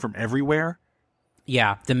was coming from everywhere.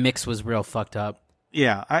 Yeah, the mix was real fucked up.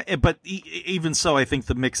 Yeah, but even so, I think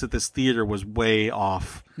the mix at this theater was way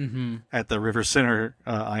off at the River Center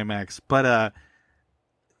IMAX. But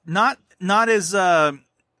not as kind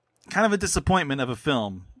of a disappointment of a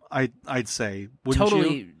film, I'd say. Wouldn't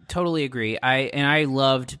you? Totally agree. I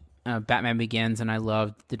loved Batman Begins, and I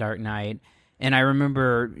loved The Dark Knight. And I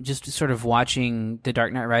remember just sort of watching The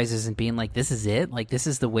Dark Knight Rises and being like, this is it? Like, this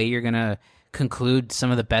is the way you're going to conclude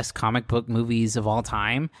some of the best comic book movies of all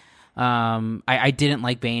time? I didn't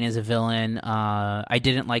like Bane as a villain. I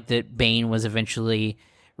didn't like that Bane was eventually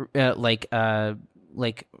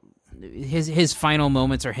his final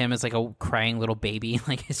moments are him as like a crying little baby.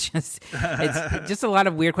 Like it's just a lot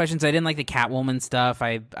of weird questions. I didn't like the Catwoman stuff.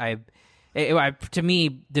 To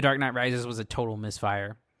me, The Dark Knight Rises was a total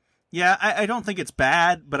misfire. Yeah, I don't think it's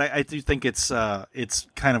bad, but I do think it's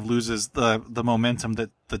kind of loses the momentum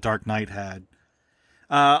that The Dark Knight had.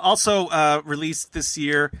 Also released this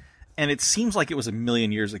year, and it seems like it was a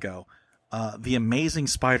million years ago, The Amazing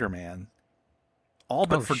Spider-Man, all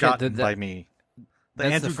but forgotten by me.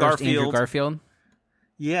 That's the first Andrew Garfield?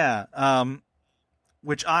 Yeah,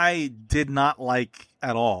 which I did not like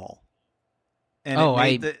at all.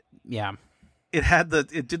 And yeah. It had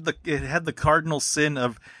the cardinal sin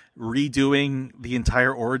of redoing the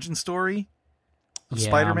entire origin story of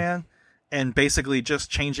Spider-Man and basically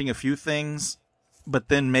just changing a few things, but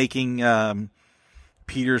then making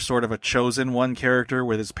Peter sort of a chosen one character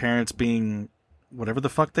with his parents being whatever the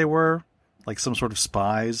fuck they were, like some sort of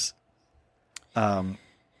spies. Yeah.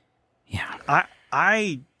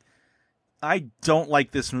 I don't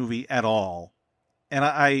like this movie at all. And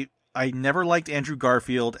I never liked Andrew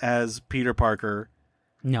Garfield as Peter Parker.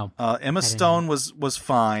 No. Emma Stone was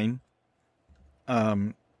fine.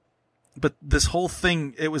 But this whole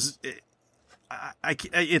thing, it's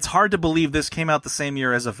hard to believe this came out the same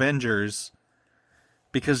year as Avengers,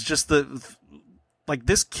 because just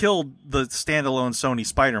this killed the standalone Sony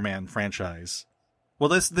Spider-Man franchise. Well,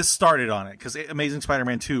 this started on it, because Amazing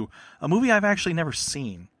Spider-Man 2, a movie I've actually never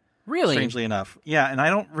seen. Really? Strangely enough. Yeah, and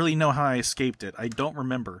I don't really know how I escaped it. I don't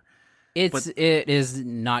remember. It is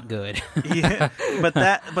not good. Yeah,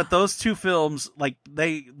 but those two films, like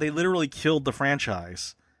they literally killed the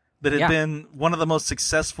franchise that had been one of the most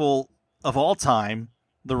successful of all time,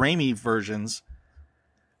 the Raimi versions.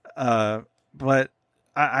 But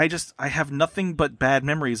I have nothing but bad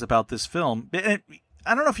memories about this film. And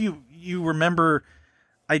I don't know if you remember.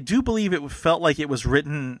 I do believe it felt like it was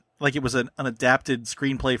written like it was an adapted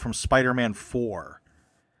screenplay from Spider-Man 4,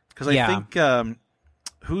 because I think.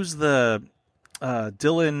 Who's the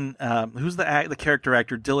Dylan? Who's the character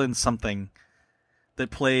actor Dylan something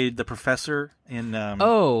that played the professor in?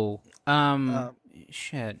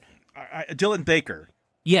 Shit. Dylan Baker.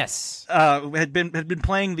 Yes. Had been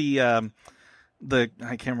playing the I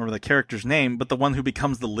can't remember the character's name, but the one who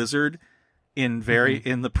becomes the Lizard in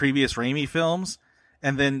the previous Raimi films,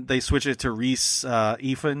 and then they switch it to Reese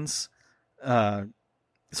Ifans.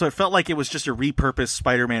 So it felt like it was just a repurposed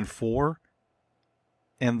Spider-Man 4.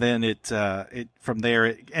 And then it from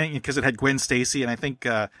there, because it had Gwen Stacy, and I think,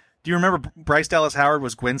 do you remember Bryce Dallas Howard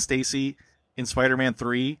was Gwen Stacy in Spider-Man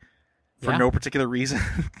 3 for no particular reason?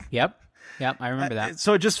 Yep, I remember that.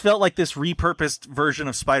 So it just felt like this repurposed version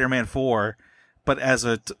of Spider-Man 4, but as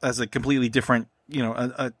a completely different,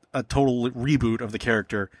 a total reboot of the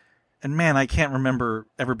character. And man, I can't remember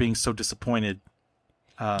ever being so disappointed.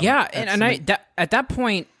 At that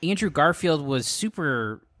point, Andrew Garfield was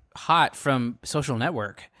super hot from Social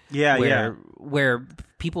Network. Where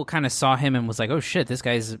people kind of saw him and was like, oh shit, this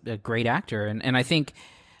guy's a great actor. And I think,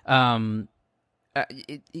 man,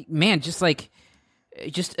 just a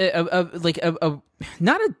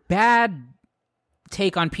not a bad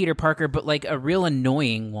take on Peter Parker, but like a real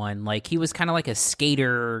annoying one. Like he was kind of like a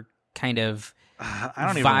skater kind of I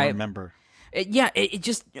don't even remember. It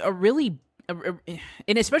just a really,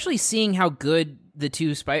 and especially seeing how good the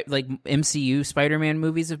two MCU Spider-Man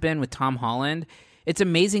movies have been with Tom Holland, it's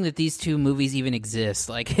amazing that these two movies even exist.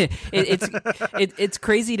 Like it's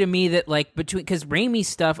crazy to me that like because Raimi's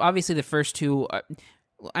stuff, obviously the first two.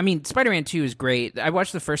 I mean, Spider-Man 2 is great. I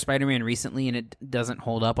watched the first Spider-Man recently, and it doesn't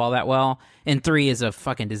hold up all that well. And 3 is a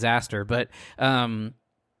fucking disaster. But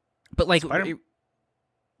like,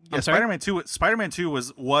 Spider-Man 2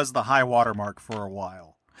 was the high watermark for a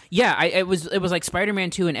while. Yeah, it was like Spider-Man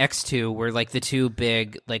 2 and X2 were like the two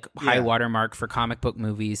big like high watermark for comic book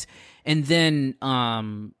movies, and then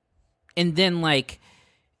of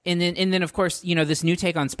course, you know, this new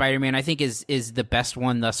take on Spider-Man I think is the best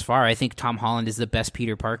one thus far. I think Tom Holland is the best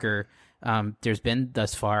Peter Parker there's been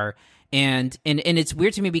thus far. And it's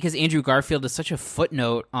weird to me because Andrew Garfield is such a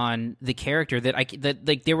footnote on the character that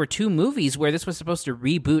like there were two movies where this was supposed to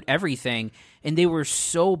reboot everything, and they were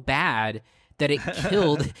so bad that it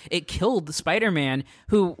killed Spider-Man,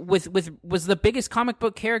 who was the biggest comic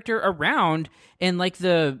book character around in like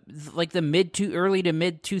the early to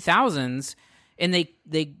mid 2000s, and they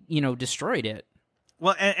destroyed it.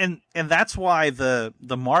 Well, and that's why the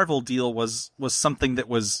Marvel deal was something that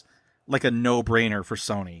was like a no-brainer for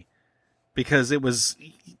Sony, because it was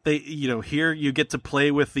here you get to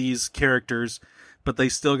play with these characters, but they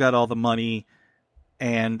still got all the money,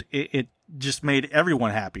 and it just made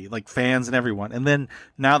everyone happy, like fans and everyone. And then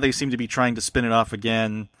now they seem to be trying to spin it off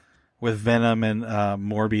again with Venom and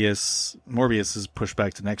Morbius. Morbius is pushed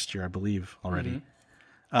back to next year, I believe, already.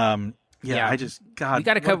 Mm-hmm. I just we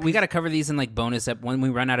gotta cover these in like bonus when we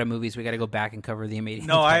run out of movies. We gotta go back and cover the amazing.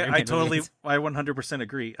 No, I 100%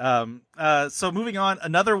 agree. So moving on,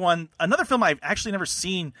 another film I've actually never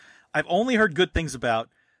seen. I've only heard good things about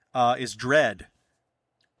is Dredd.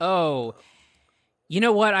 Oh. You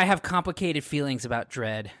know what? I have complicated feelings about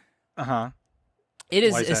Dredd. Uh-huh. It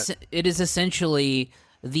is essentially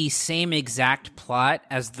the same exact plot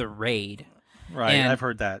as The Raid. Right, I've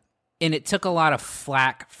heard that. And it took a lot of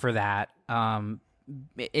flack for that. And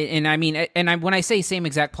I mean, when I say same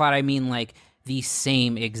exact plot, I mean like the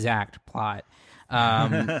same exact plot.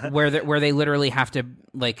 Where they literally have to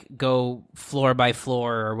like go floor by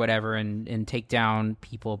floor or whatever and take down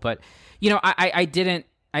people. But you know, I didn't.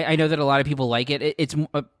 I know that a lot of people like it. It's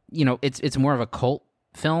more of a cult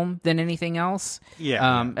film than anything else.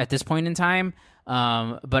 Yeah. At this point in time.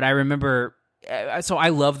 But I remember, so I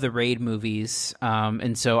love the Raid movies.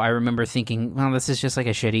 And so I remember thinking, well, this is just like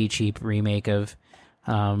a shitty, cheap remake of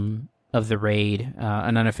the Raid,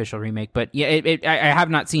 an unofficial remake. But yeah, I have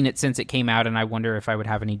not seen it since it came out, and I wonder if I would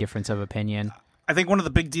have any difference of opinion. I think one of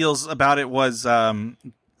the big deals about it was,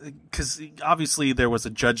 because obviously there was a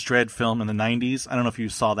Judge Dredd film in the 90s. I don't know if you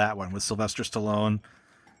saw that one with Sylvester Stallone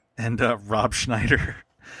and Rob Schneider,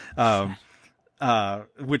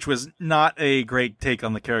 which was not a great take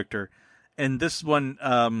on the character. And this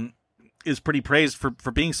one is pretty praised for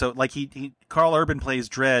being so. Like Carl Urban plays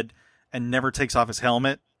Dredd and never takes off his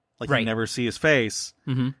helmet. Like you never see his face,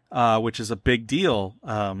 which is a big deal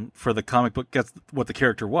for the comic book. That's what the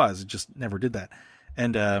character was. It just never did that.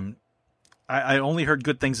 And I only heard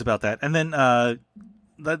good things about that. And then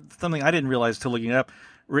that's something I didn't realize till looking it up.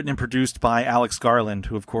 Written and produced by Alex Garland,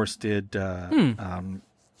 who of course did Ex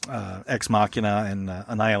Machina and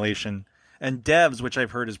Annihilation, and Devs, which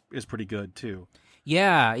I've heard is pretty good too.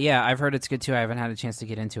 Yeah, I've heard it's good too. I haven't had a chance to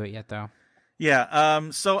get into it yet though. Yeah.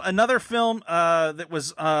 So another film that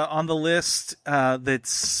was on the list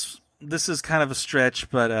this is kind of a stretch,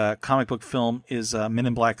 but comic book film is Men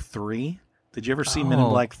in Black 3. Did you ever see Men in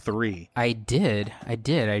Black 3? I did. I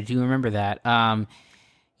do remember that. I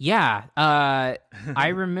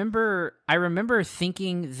remember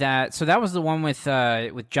thinking that. So that was the one with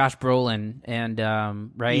Josh Brolin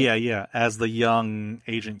and right? Yeah. As the young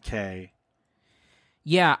Agent K.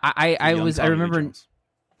 Yeah, I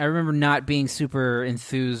remember not being super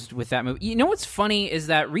enthused with that movie. You know what's funny is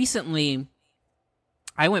that recently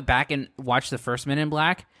I went back and watched the first Men in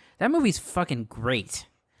Black. That movie's fucking great.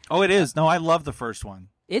 Oh, it is. No, I love the first one.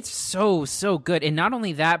 It's so good. And not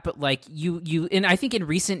only that, but like you and I think in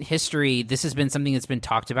recent history this has been something that's been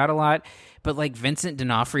talked about a lot, but like Vincent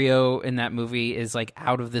D'Onofrio in that movie is like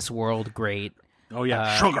out of this world great. Oh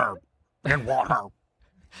yeah, sugar and water.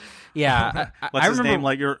 Yeah. What's his name?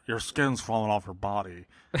 Like your skin's falling off your body.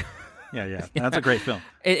 Yeah. That's a great film.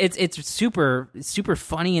 It's super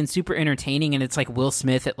funny and super entertaining, and it's like Will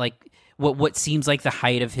Smith at like what seems like the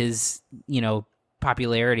height of his,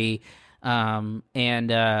 popularity. And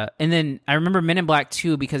then I remember Men in Black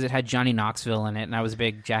 2 because it had Johnny Knoxville in it, and I was a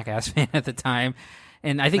big Jackass fan at the time.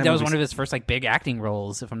 And I think that was one of his first like big acting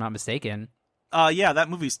roles, if I'm not mistaken. Yeah, that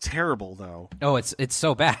movie's terrible though. Oh, it's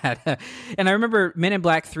so bad. And I remember Men in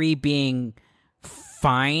Black 3 being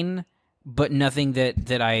fine, but nothing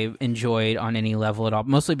that I enjoyed on any level at all.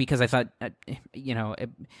 Mostly because I thought,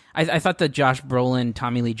 I thought the Josh Brolin,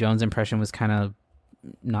 Tommy Lee Jones impression was kind of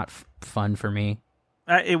not fun for me.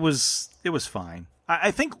 It was fine.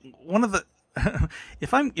 I think one of the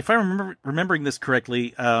if I'm remembering this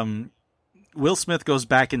correctly, Will Smith goes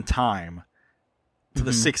back in time to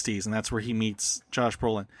the 60s, and that's where he meets Josh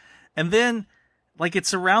Brolin. And then, like,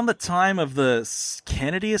 it's around the time of the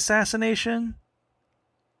Kennedy assassination.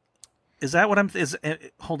 Is that what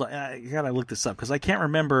hold on, I gotta look this up because I can't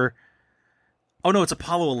remember. Oh no, it's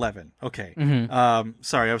Apollo 11. Okay,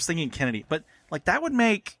 sorry, I was thinking Kennedy, but like that would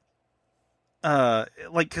make,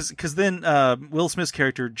 because then Will Smith's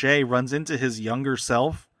character Jay runs into his younger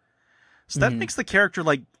self, so that makes the character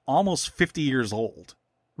like almost 50 years old,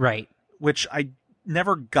 right? Which I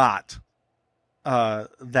never got,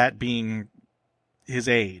 that being his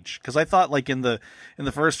age, because I thought like in the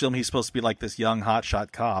first film he's supposed to be like this young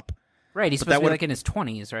hotshot cop. Right, he's supposed to be like in his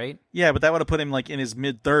 20s, right? Yeah, but that would have put him like in his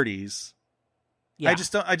mid 30s. Yeah. I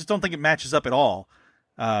just don't think it matches up at all.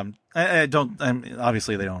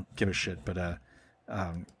 Obviously they don't give a shit, but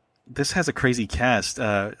this has a crazy cast.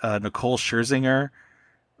 Nicole Scherzinger,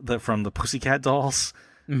 from the Pussycat Dolls.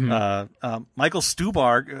 Michael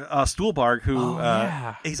Stuhlbarg, who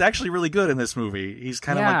he's actually really good in this movie. He's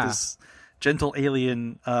kind of like this gentle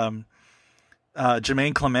alien.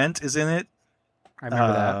 Jermaine Clement is in it. I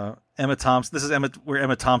remember that. Emma Thompson. This is where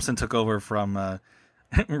Emma Thompson took over from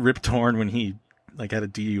Rip Torn when he like had a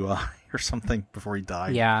DUI or something before he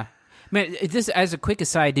died. Yeah, man. This, as a quick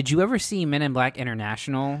aside, did you ever see Men in Black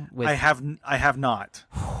International? I have not.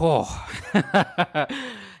 Oh, it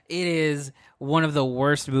is one of the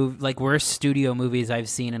worst studio movies I've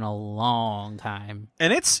seen in a long time.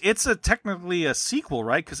 And it's technically a sequel,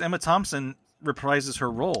 right? Because Emma Thompson reprises her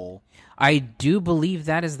role. I do believe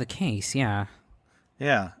that is the case. Yeah.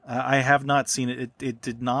 Yeah, I have not seen it. It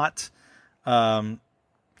did not.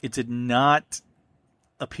 It did not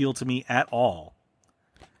appeal to me at all.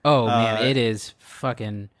 Oh man, it is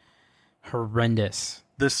fucking horrendous.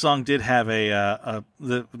 This song did have the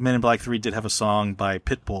Men in Black 3 did have a song by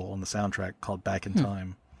Pitbull on the soundtrack called "Back in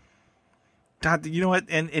Time." God, you know what?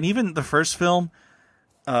 And even the first film,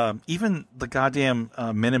 even the goddamn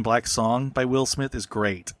Men in Black song by Will Smith is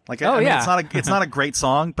great. Like, I mean, it's not a great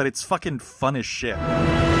song, but it's fucking fun as shit.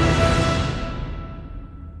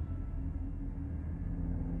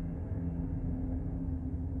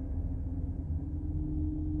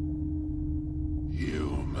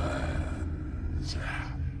 Humans,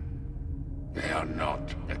 they are not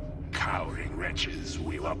the cowering wretches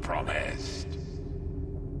we were promised.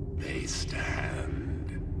 They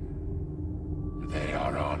stand. They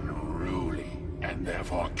are unruly, and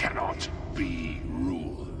therefore cannot be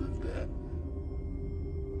ruled.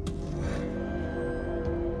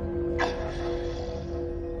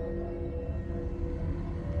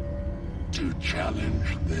 To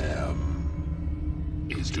challenge them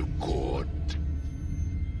is to court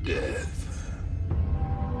death.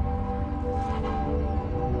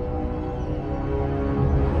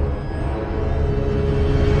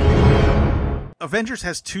 Avengers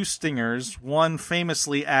has two stingers, one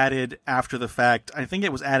famously added after the fact. I think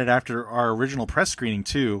it was added after our original press screening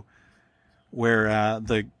too, where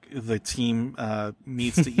the team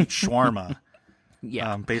needs to eat shawarma.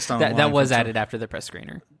 Yeah, based on that was added after the press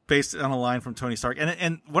screener. Based on a line from Tony Stark.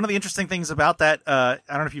 And one of the interesting things about that, I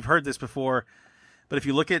don't know if you've heard this before, but if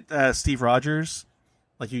you look at Steve Rogers,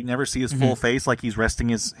 like you never see his full face, like he's resting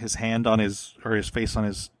his hand on his face on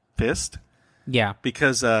his fist. Yeah,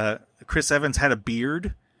 because Chris Evans had a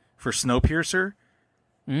beard for Snowpiercer,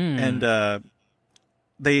 and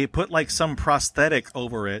they put like some prosthetic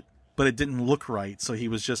over it, but it didn't look right, so he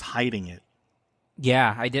was just hiding it.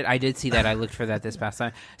 Yeah, I did see that. I looked for that this past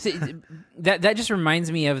time. See, that just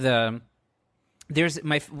reminds me of there's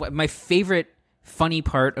my favorite funny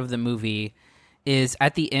part of the movie is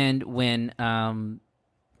at the end when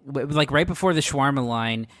like right before the shawarma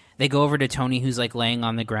line, they go over to Tony who's like laying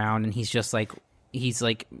on the ground and he's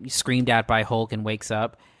screamed at by Hulk and wakes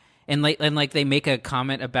up. And they make a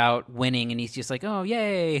comment about winning, and he's just like, "Oh,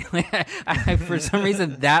 yay!" For some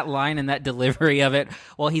reason, that line and that delivery of it,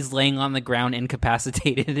 while he's laying on the ground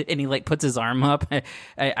incapacitated, and he like puts his arm up,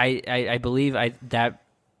 I believe that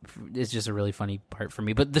is just a really funny part for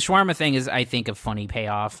me. But the shawarma thing is, I think, a funny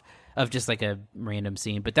payoff of just like a random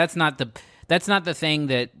scene. But that's not the thing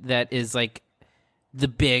that is like the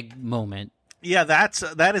big moment. Yeah,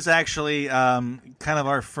 that is actually kind of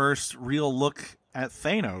our first real look at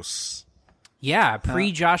Thanos. Yeah,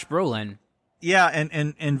 pre-Josh Brolin. Yeah,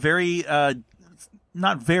 and very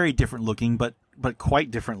not very different looking, but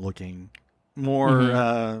quite different looking.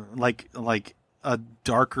 more like a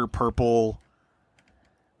darker purple.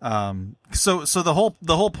 So the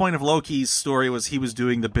whole point of Loki's story was he was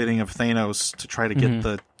doing the bidding of Thanos to try to get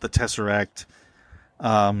the Tesseract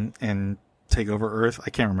and take over Earth. I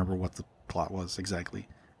can't remember what the plot was exactly.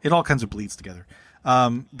 It all kinds of bleeds together.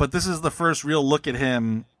 But this is the first real look at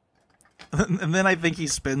him, and then I think he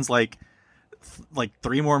spends like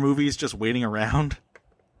 3 more movies just waiting around.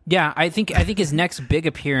 Yeah, I think his next big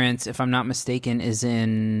appearance, if I'm not mistaken, is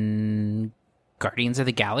in Guardians of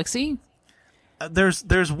the Galaxy.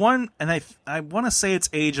 There's one, and I want to say it's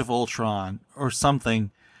Age of Ultron or something,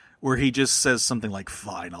 where he just says something like,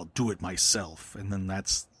 "Fine, I'll do it myself," and then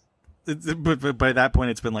but by that point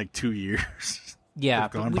it's been like 2 years. Yeah,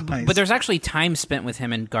 but there's actually time spent with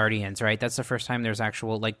him in Guardians, right? That's the first time there's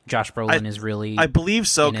actual, like, Josh Brolin is really. I believe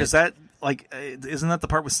so, because that, like, isn't that the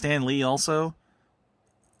part with Stan Lee also?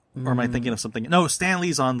 Or am I thinking of something? No, Stan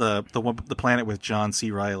Lee's on the planet with John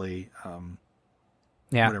C. Reilly.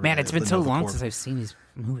 Yeah, man, it's been so long since I've seen these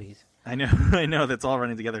movies. I know, that's all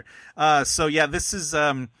running together. So yeah, this is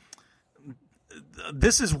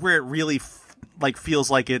where it really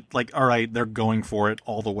feels like it, like, all right, they're going for it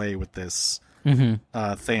all the way with this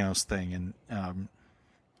Thanos thing, and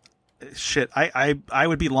shit, I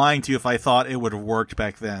would be lying to you if I thought it would have worked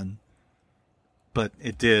back then, but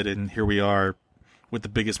it did, and here we are with the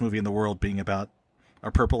biggest movie in the world being about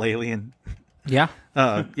our purple alien. Yeah.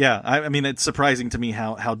 Yeah. I mean, it's surprising to me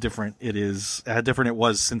how different it is, how different it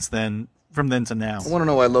was since then, from then to now. I want to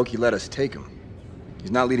know why Loki let us take him.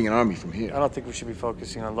 He's not leading an army from here. I don't think we should be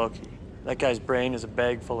focusing on Loki. That guy's brain is a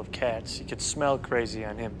bag full of cats. You could smell crazy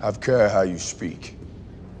on him. Have care how you speak.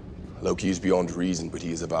 Loki is beyond reason, but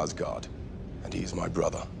he is of Asgard. And he is my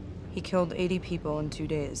brother. He killed 80 people in 2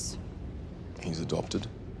 days. He's adopted.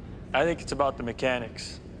 I think it's about the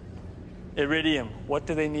mechanics. Iridium. What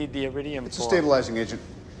do they need the iridium It's for? a stabilizing agent.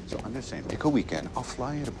 So I'm just saying, pick a weekend. I'll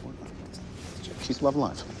fly you to Portland. Keep love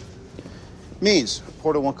alive. Means a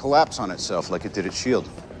portal won't collapse on itself like it did at S.H.I.E.L.D.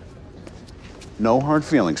 No hard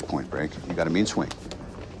feelings, Point Break. You got a mean swing.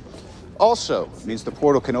 Also, means the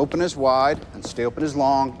portal can open as wide and stay open as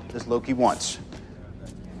long as Loki wants.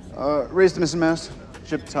 Raise the missing mast.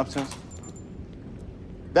 Ship the topsails.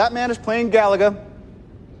 Batman is playing Galaga.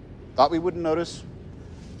 Thought we wouldn't notice,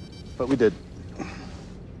 but we did.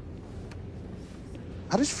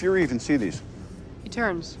 How does Fury even see these? He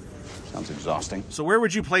turns. Sounds exhausting. So where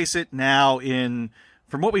would you place it now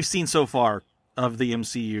from what we've seen so far of the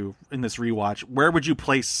MCU in this rewatch, where would you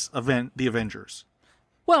place the Avengers?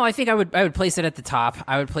 Well, I think I would place it at the top.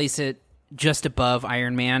 I would place it just above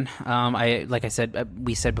Iron Man.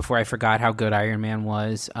 We said before, I forgot how good Iron Man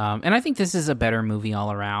was. And I think this is a better movie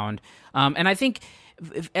all around. And I think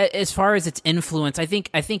as far as its influence, I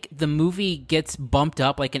think the movie gets bumped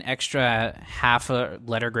up like an extra half a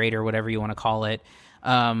letter grade or whatever you want to call it,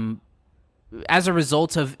 as a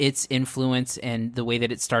result of its influence and the way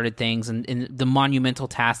that it started things, and the monumental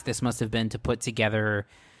task this must have been to put together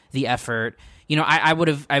the effort. You know, I would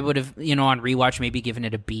have, on rewatch maybe given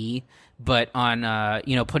it a B, but on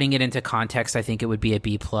putting it into context, I think it would be a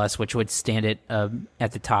B+, which would stand it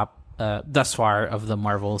at the top thus far of the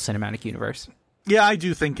Marvel Cinematic Universe. Yeah, I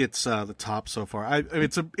do think it's the top so far.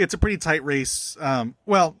 It's a pretty tight race.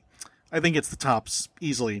 Well, I think it's the tops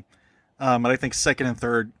easily, but I think second and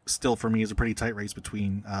third still for me is a pretty tight race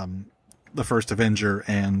between the first Avenger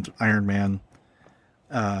and Iron Man.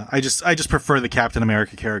 I just prefer the Captain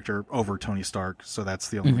America character over Tony Stark, so that's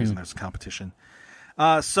the only reason there's a competition.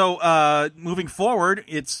 So moving forward,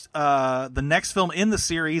 it's the next film in the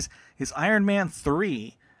series is Iron Man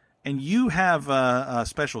 3. And you have a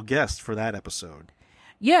special guest for that episode.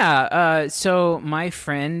 Yeah, so my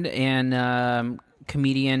friend and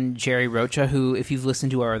comedian Jerry Rocha, who, if you've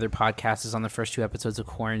listened to our other podcasts, is on the first 2 episodes of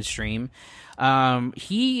Quarren Stream. Iron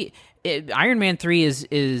Man 3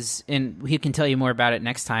 is, and he can tell you more about it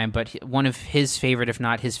next time, but one of his favorite, if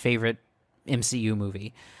not his favorite, MCU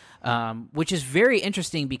movie, which is very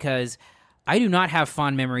interesting because I do not have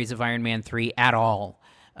fond memories of Iron Man 3 at all.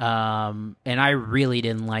 And I really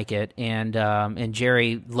didn't like it, and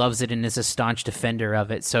Jerry loves it and is a staunch defender of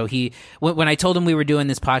it. So when I told him we were doing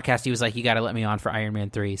this podcast, he was like, "You got to let me on for Iron Man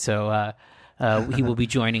 3." So he will be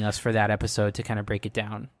joining us for that episode to kind of break it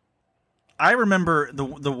down. I remember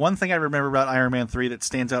the one thing I remember about Iron Man 3 that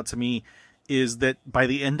stands out to me is that by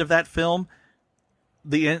the end of that film,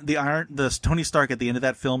 the Tony Stark at the end of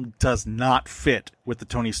that film does not fit with the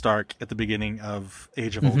Tony Stark at the beginning of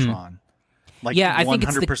Age of Ultron. Like, yeah, I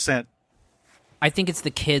 100%. I think it's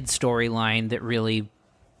the kid storyline that really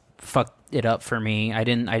fucked it up for me. I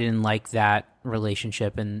didn't like that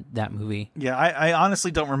relationship in that movie. Yeah, I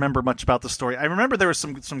honestly don't remember much about the story. I remember there was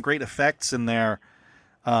some great effects in there,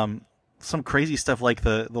 some crazy stuff like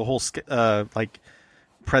the whole like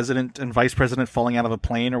president and vice president falling out of a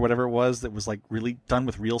plane or whatever it was that was like really done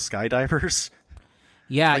with real skydivers.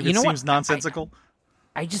 Yeah, like, you know what? It seems nonsensical.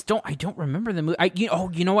 I just don't. I don't remember the movie.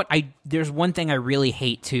 You know what? There's one thing I really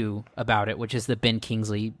hate too about it, which is the Ben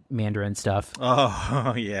Kingsley Mandarin stuff.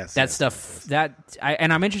 Oh yes, that stuff.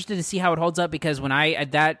 And I'm interested to see how it holds up because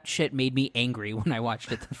that shit made me angry when I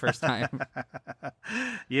watched it the first time.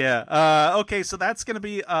 Yeah. Okay, so that's going to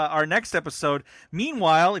be our next episode.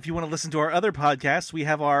 Meanwhile, if you want to listen to our other podcasts, we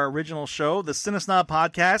have our original show, the Cinesnob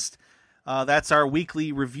Podcast. That's our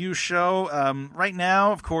weekly review show. Right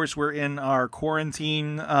now, of course, we're in our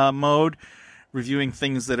quarantine mode, reviewing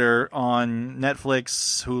things that are on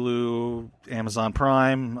Netflix, Hulu, Amazon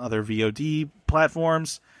Prime, other VOD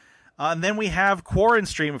platforms. And then we have Quarren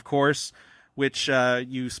Stream, of course, which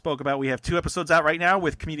you spoke about. We have 2 episodes out right now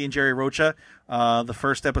with comedian Jerry Rocha. The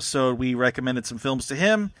first episode, we recommended some films to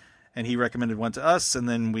him, and he recommended one to us, and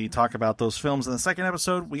then we talk about those films in the second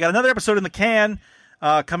episode. We got another episode in the can.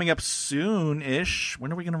 Coming up soon-ish.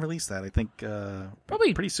 When are we going to release that? I think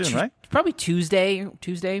probably pretty soon, right? Probably Tuesday or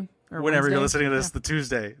whenever Wednesday. You're listening to this,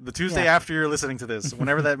 the Tuesday after you're listening to this,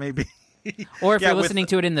 whenever that may be. Or if you're listening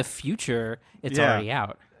to it in the future, it's already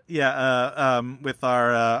out. Yeah, with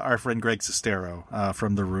our friend Greg Sestero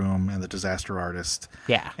from The Room and The Disaster Artist.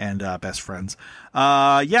 Yeah. And Best Friends.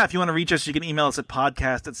 If you want to reach us, you can email us at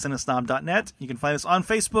podcast@cinesnob.net. You can find us on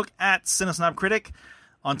Facebook at Cinesnob Critic,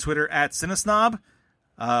 on Twitter at Cinesnob.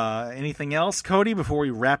 Anything else, Cody, before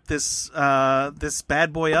we wrap this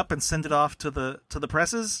bad boy up and send it off to the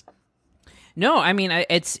presses? No, I mean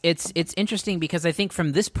it's interesting because I think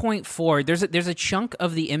from this point forward, there's a chunk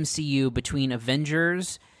of the MCU between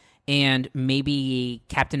Avengers and maybe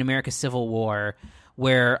Captain America: Civil War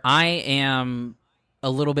where I am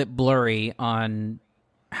a little bit blurry on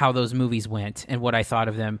how those movies went and what I thought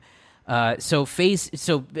of them. So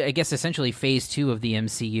I guess essentially phase 2 of the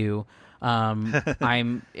MCU.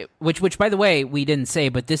 Which by the way we didn't say,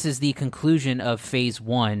 but this is the conclusion of phase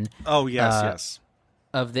 1. Oh yes.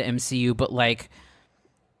 Of the MCU, but like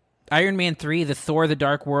Iron Man 3, the Thor: The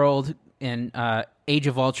Dark World, and Age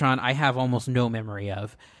of Ultron, I have almost no memory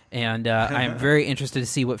of, and I am very interested to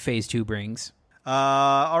see what phase 2 brings.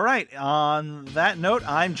 All right. On that note,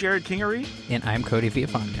 I'm Jared Kingery, and I'm Cody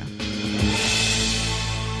Villafranca.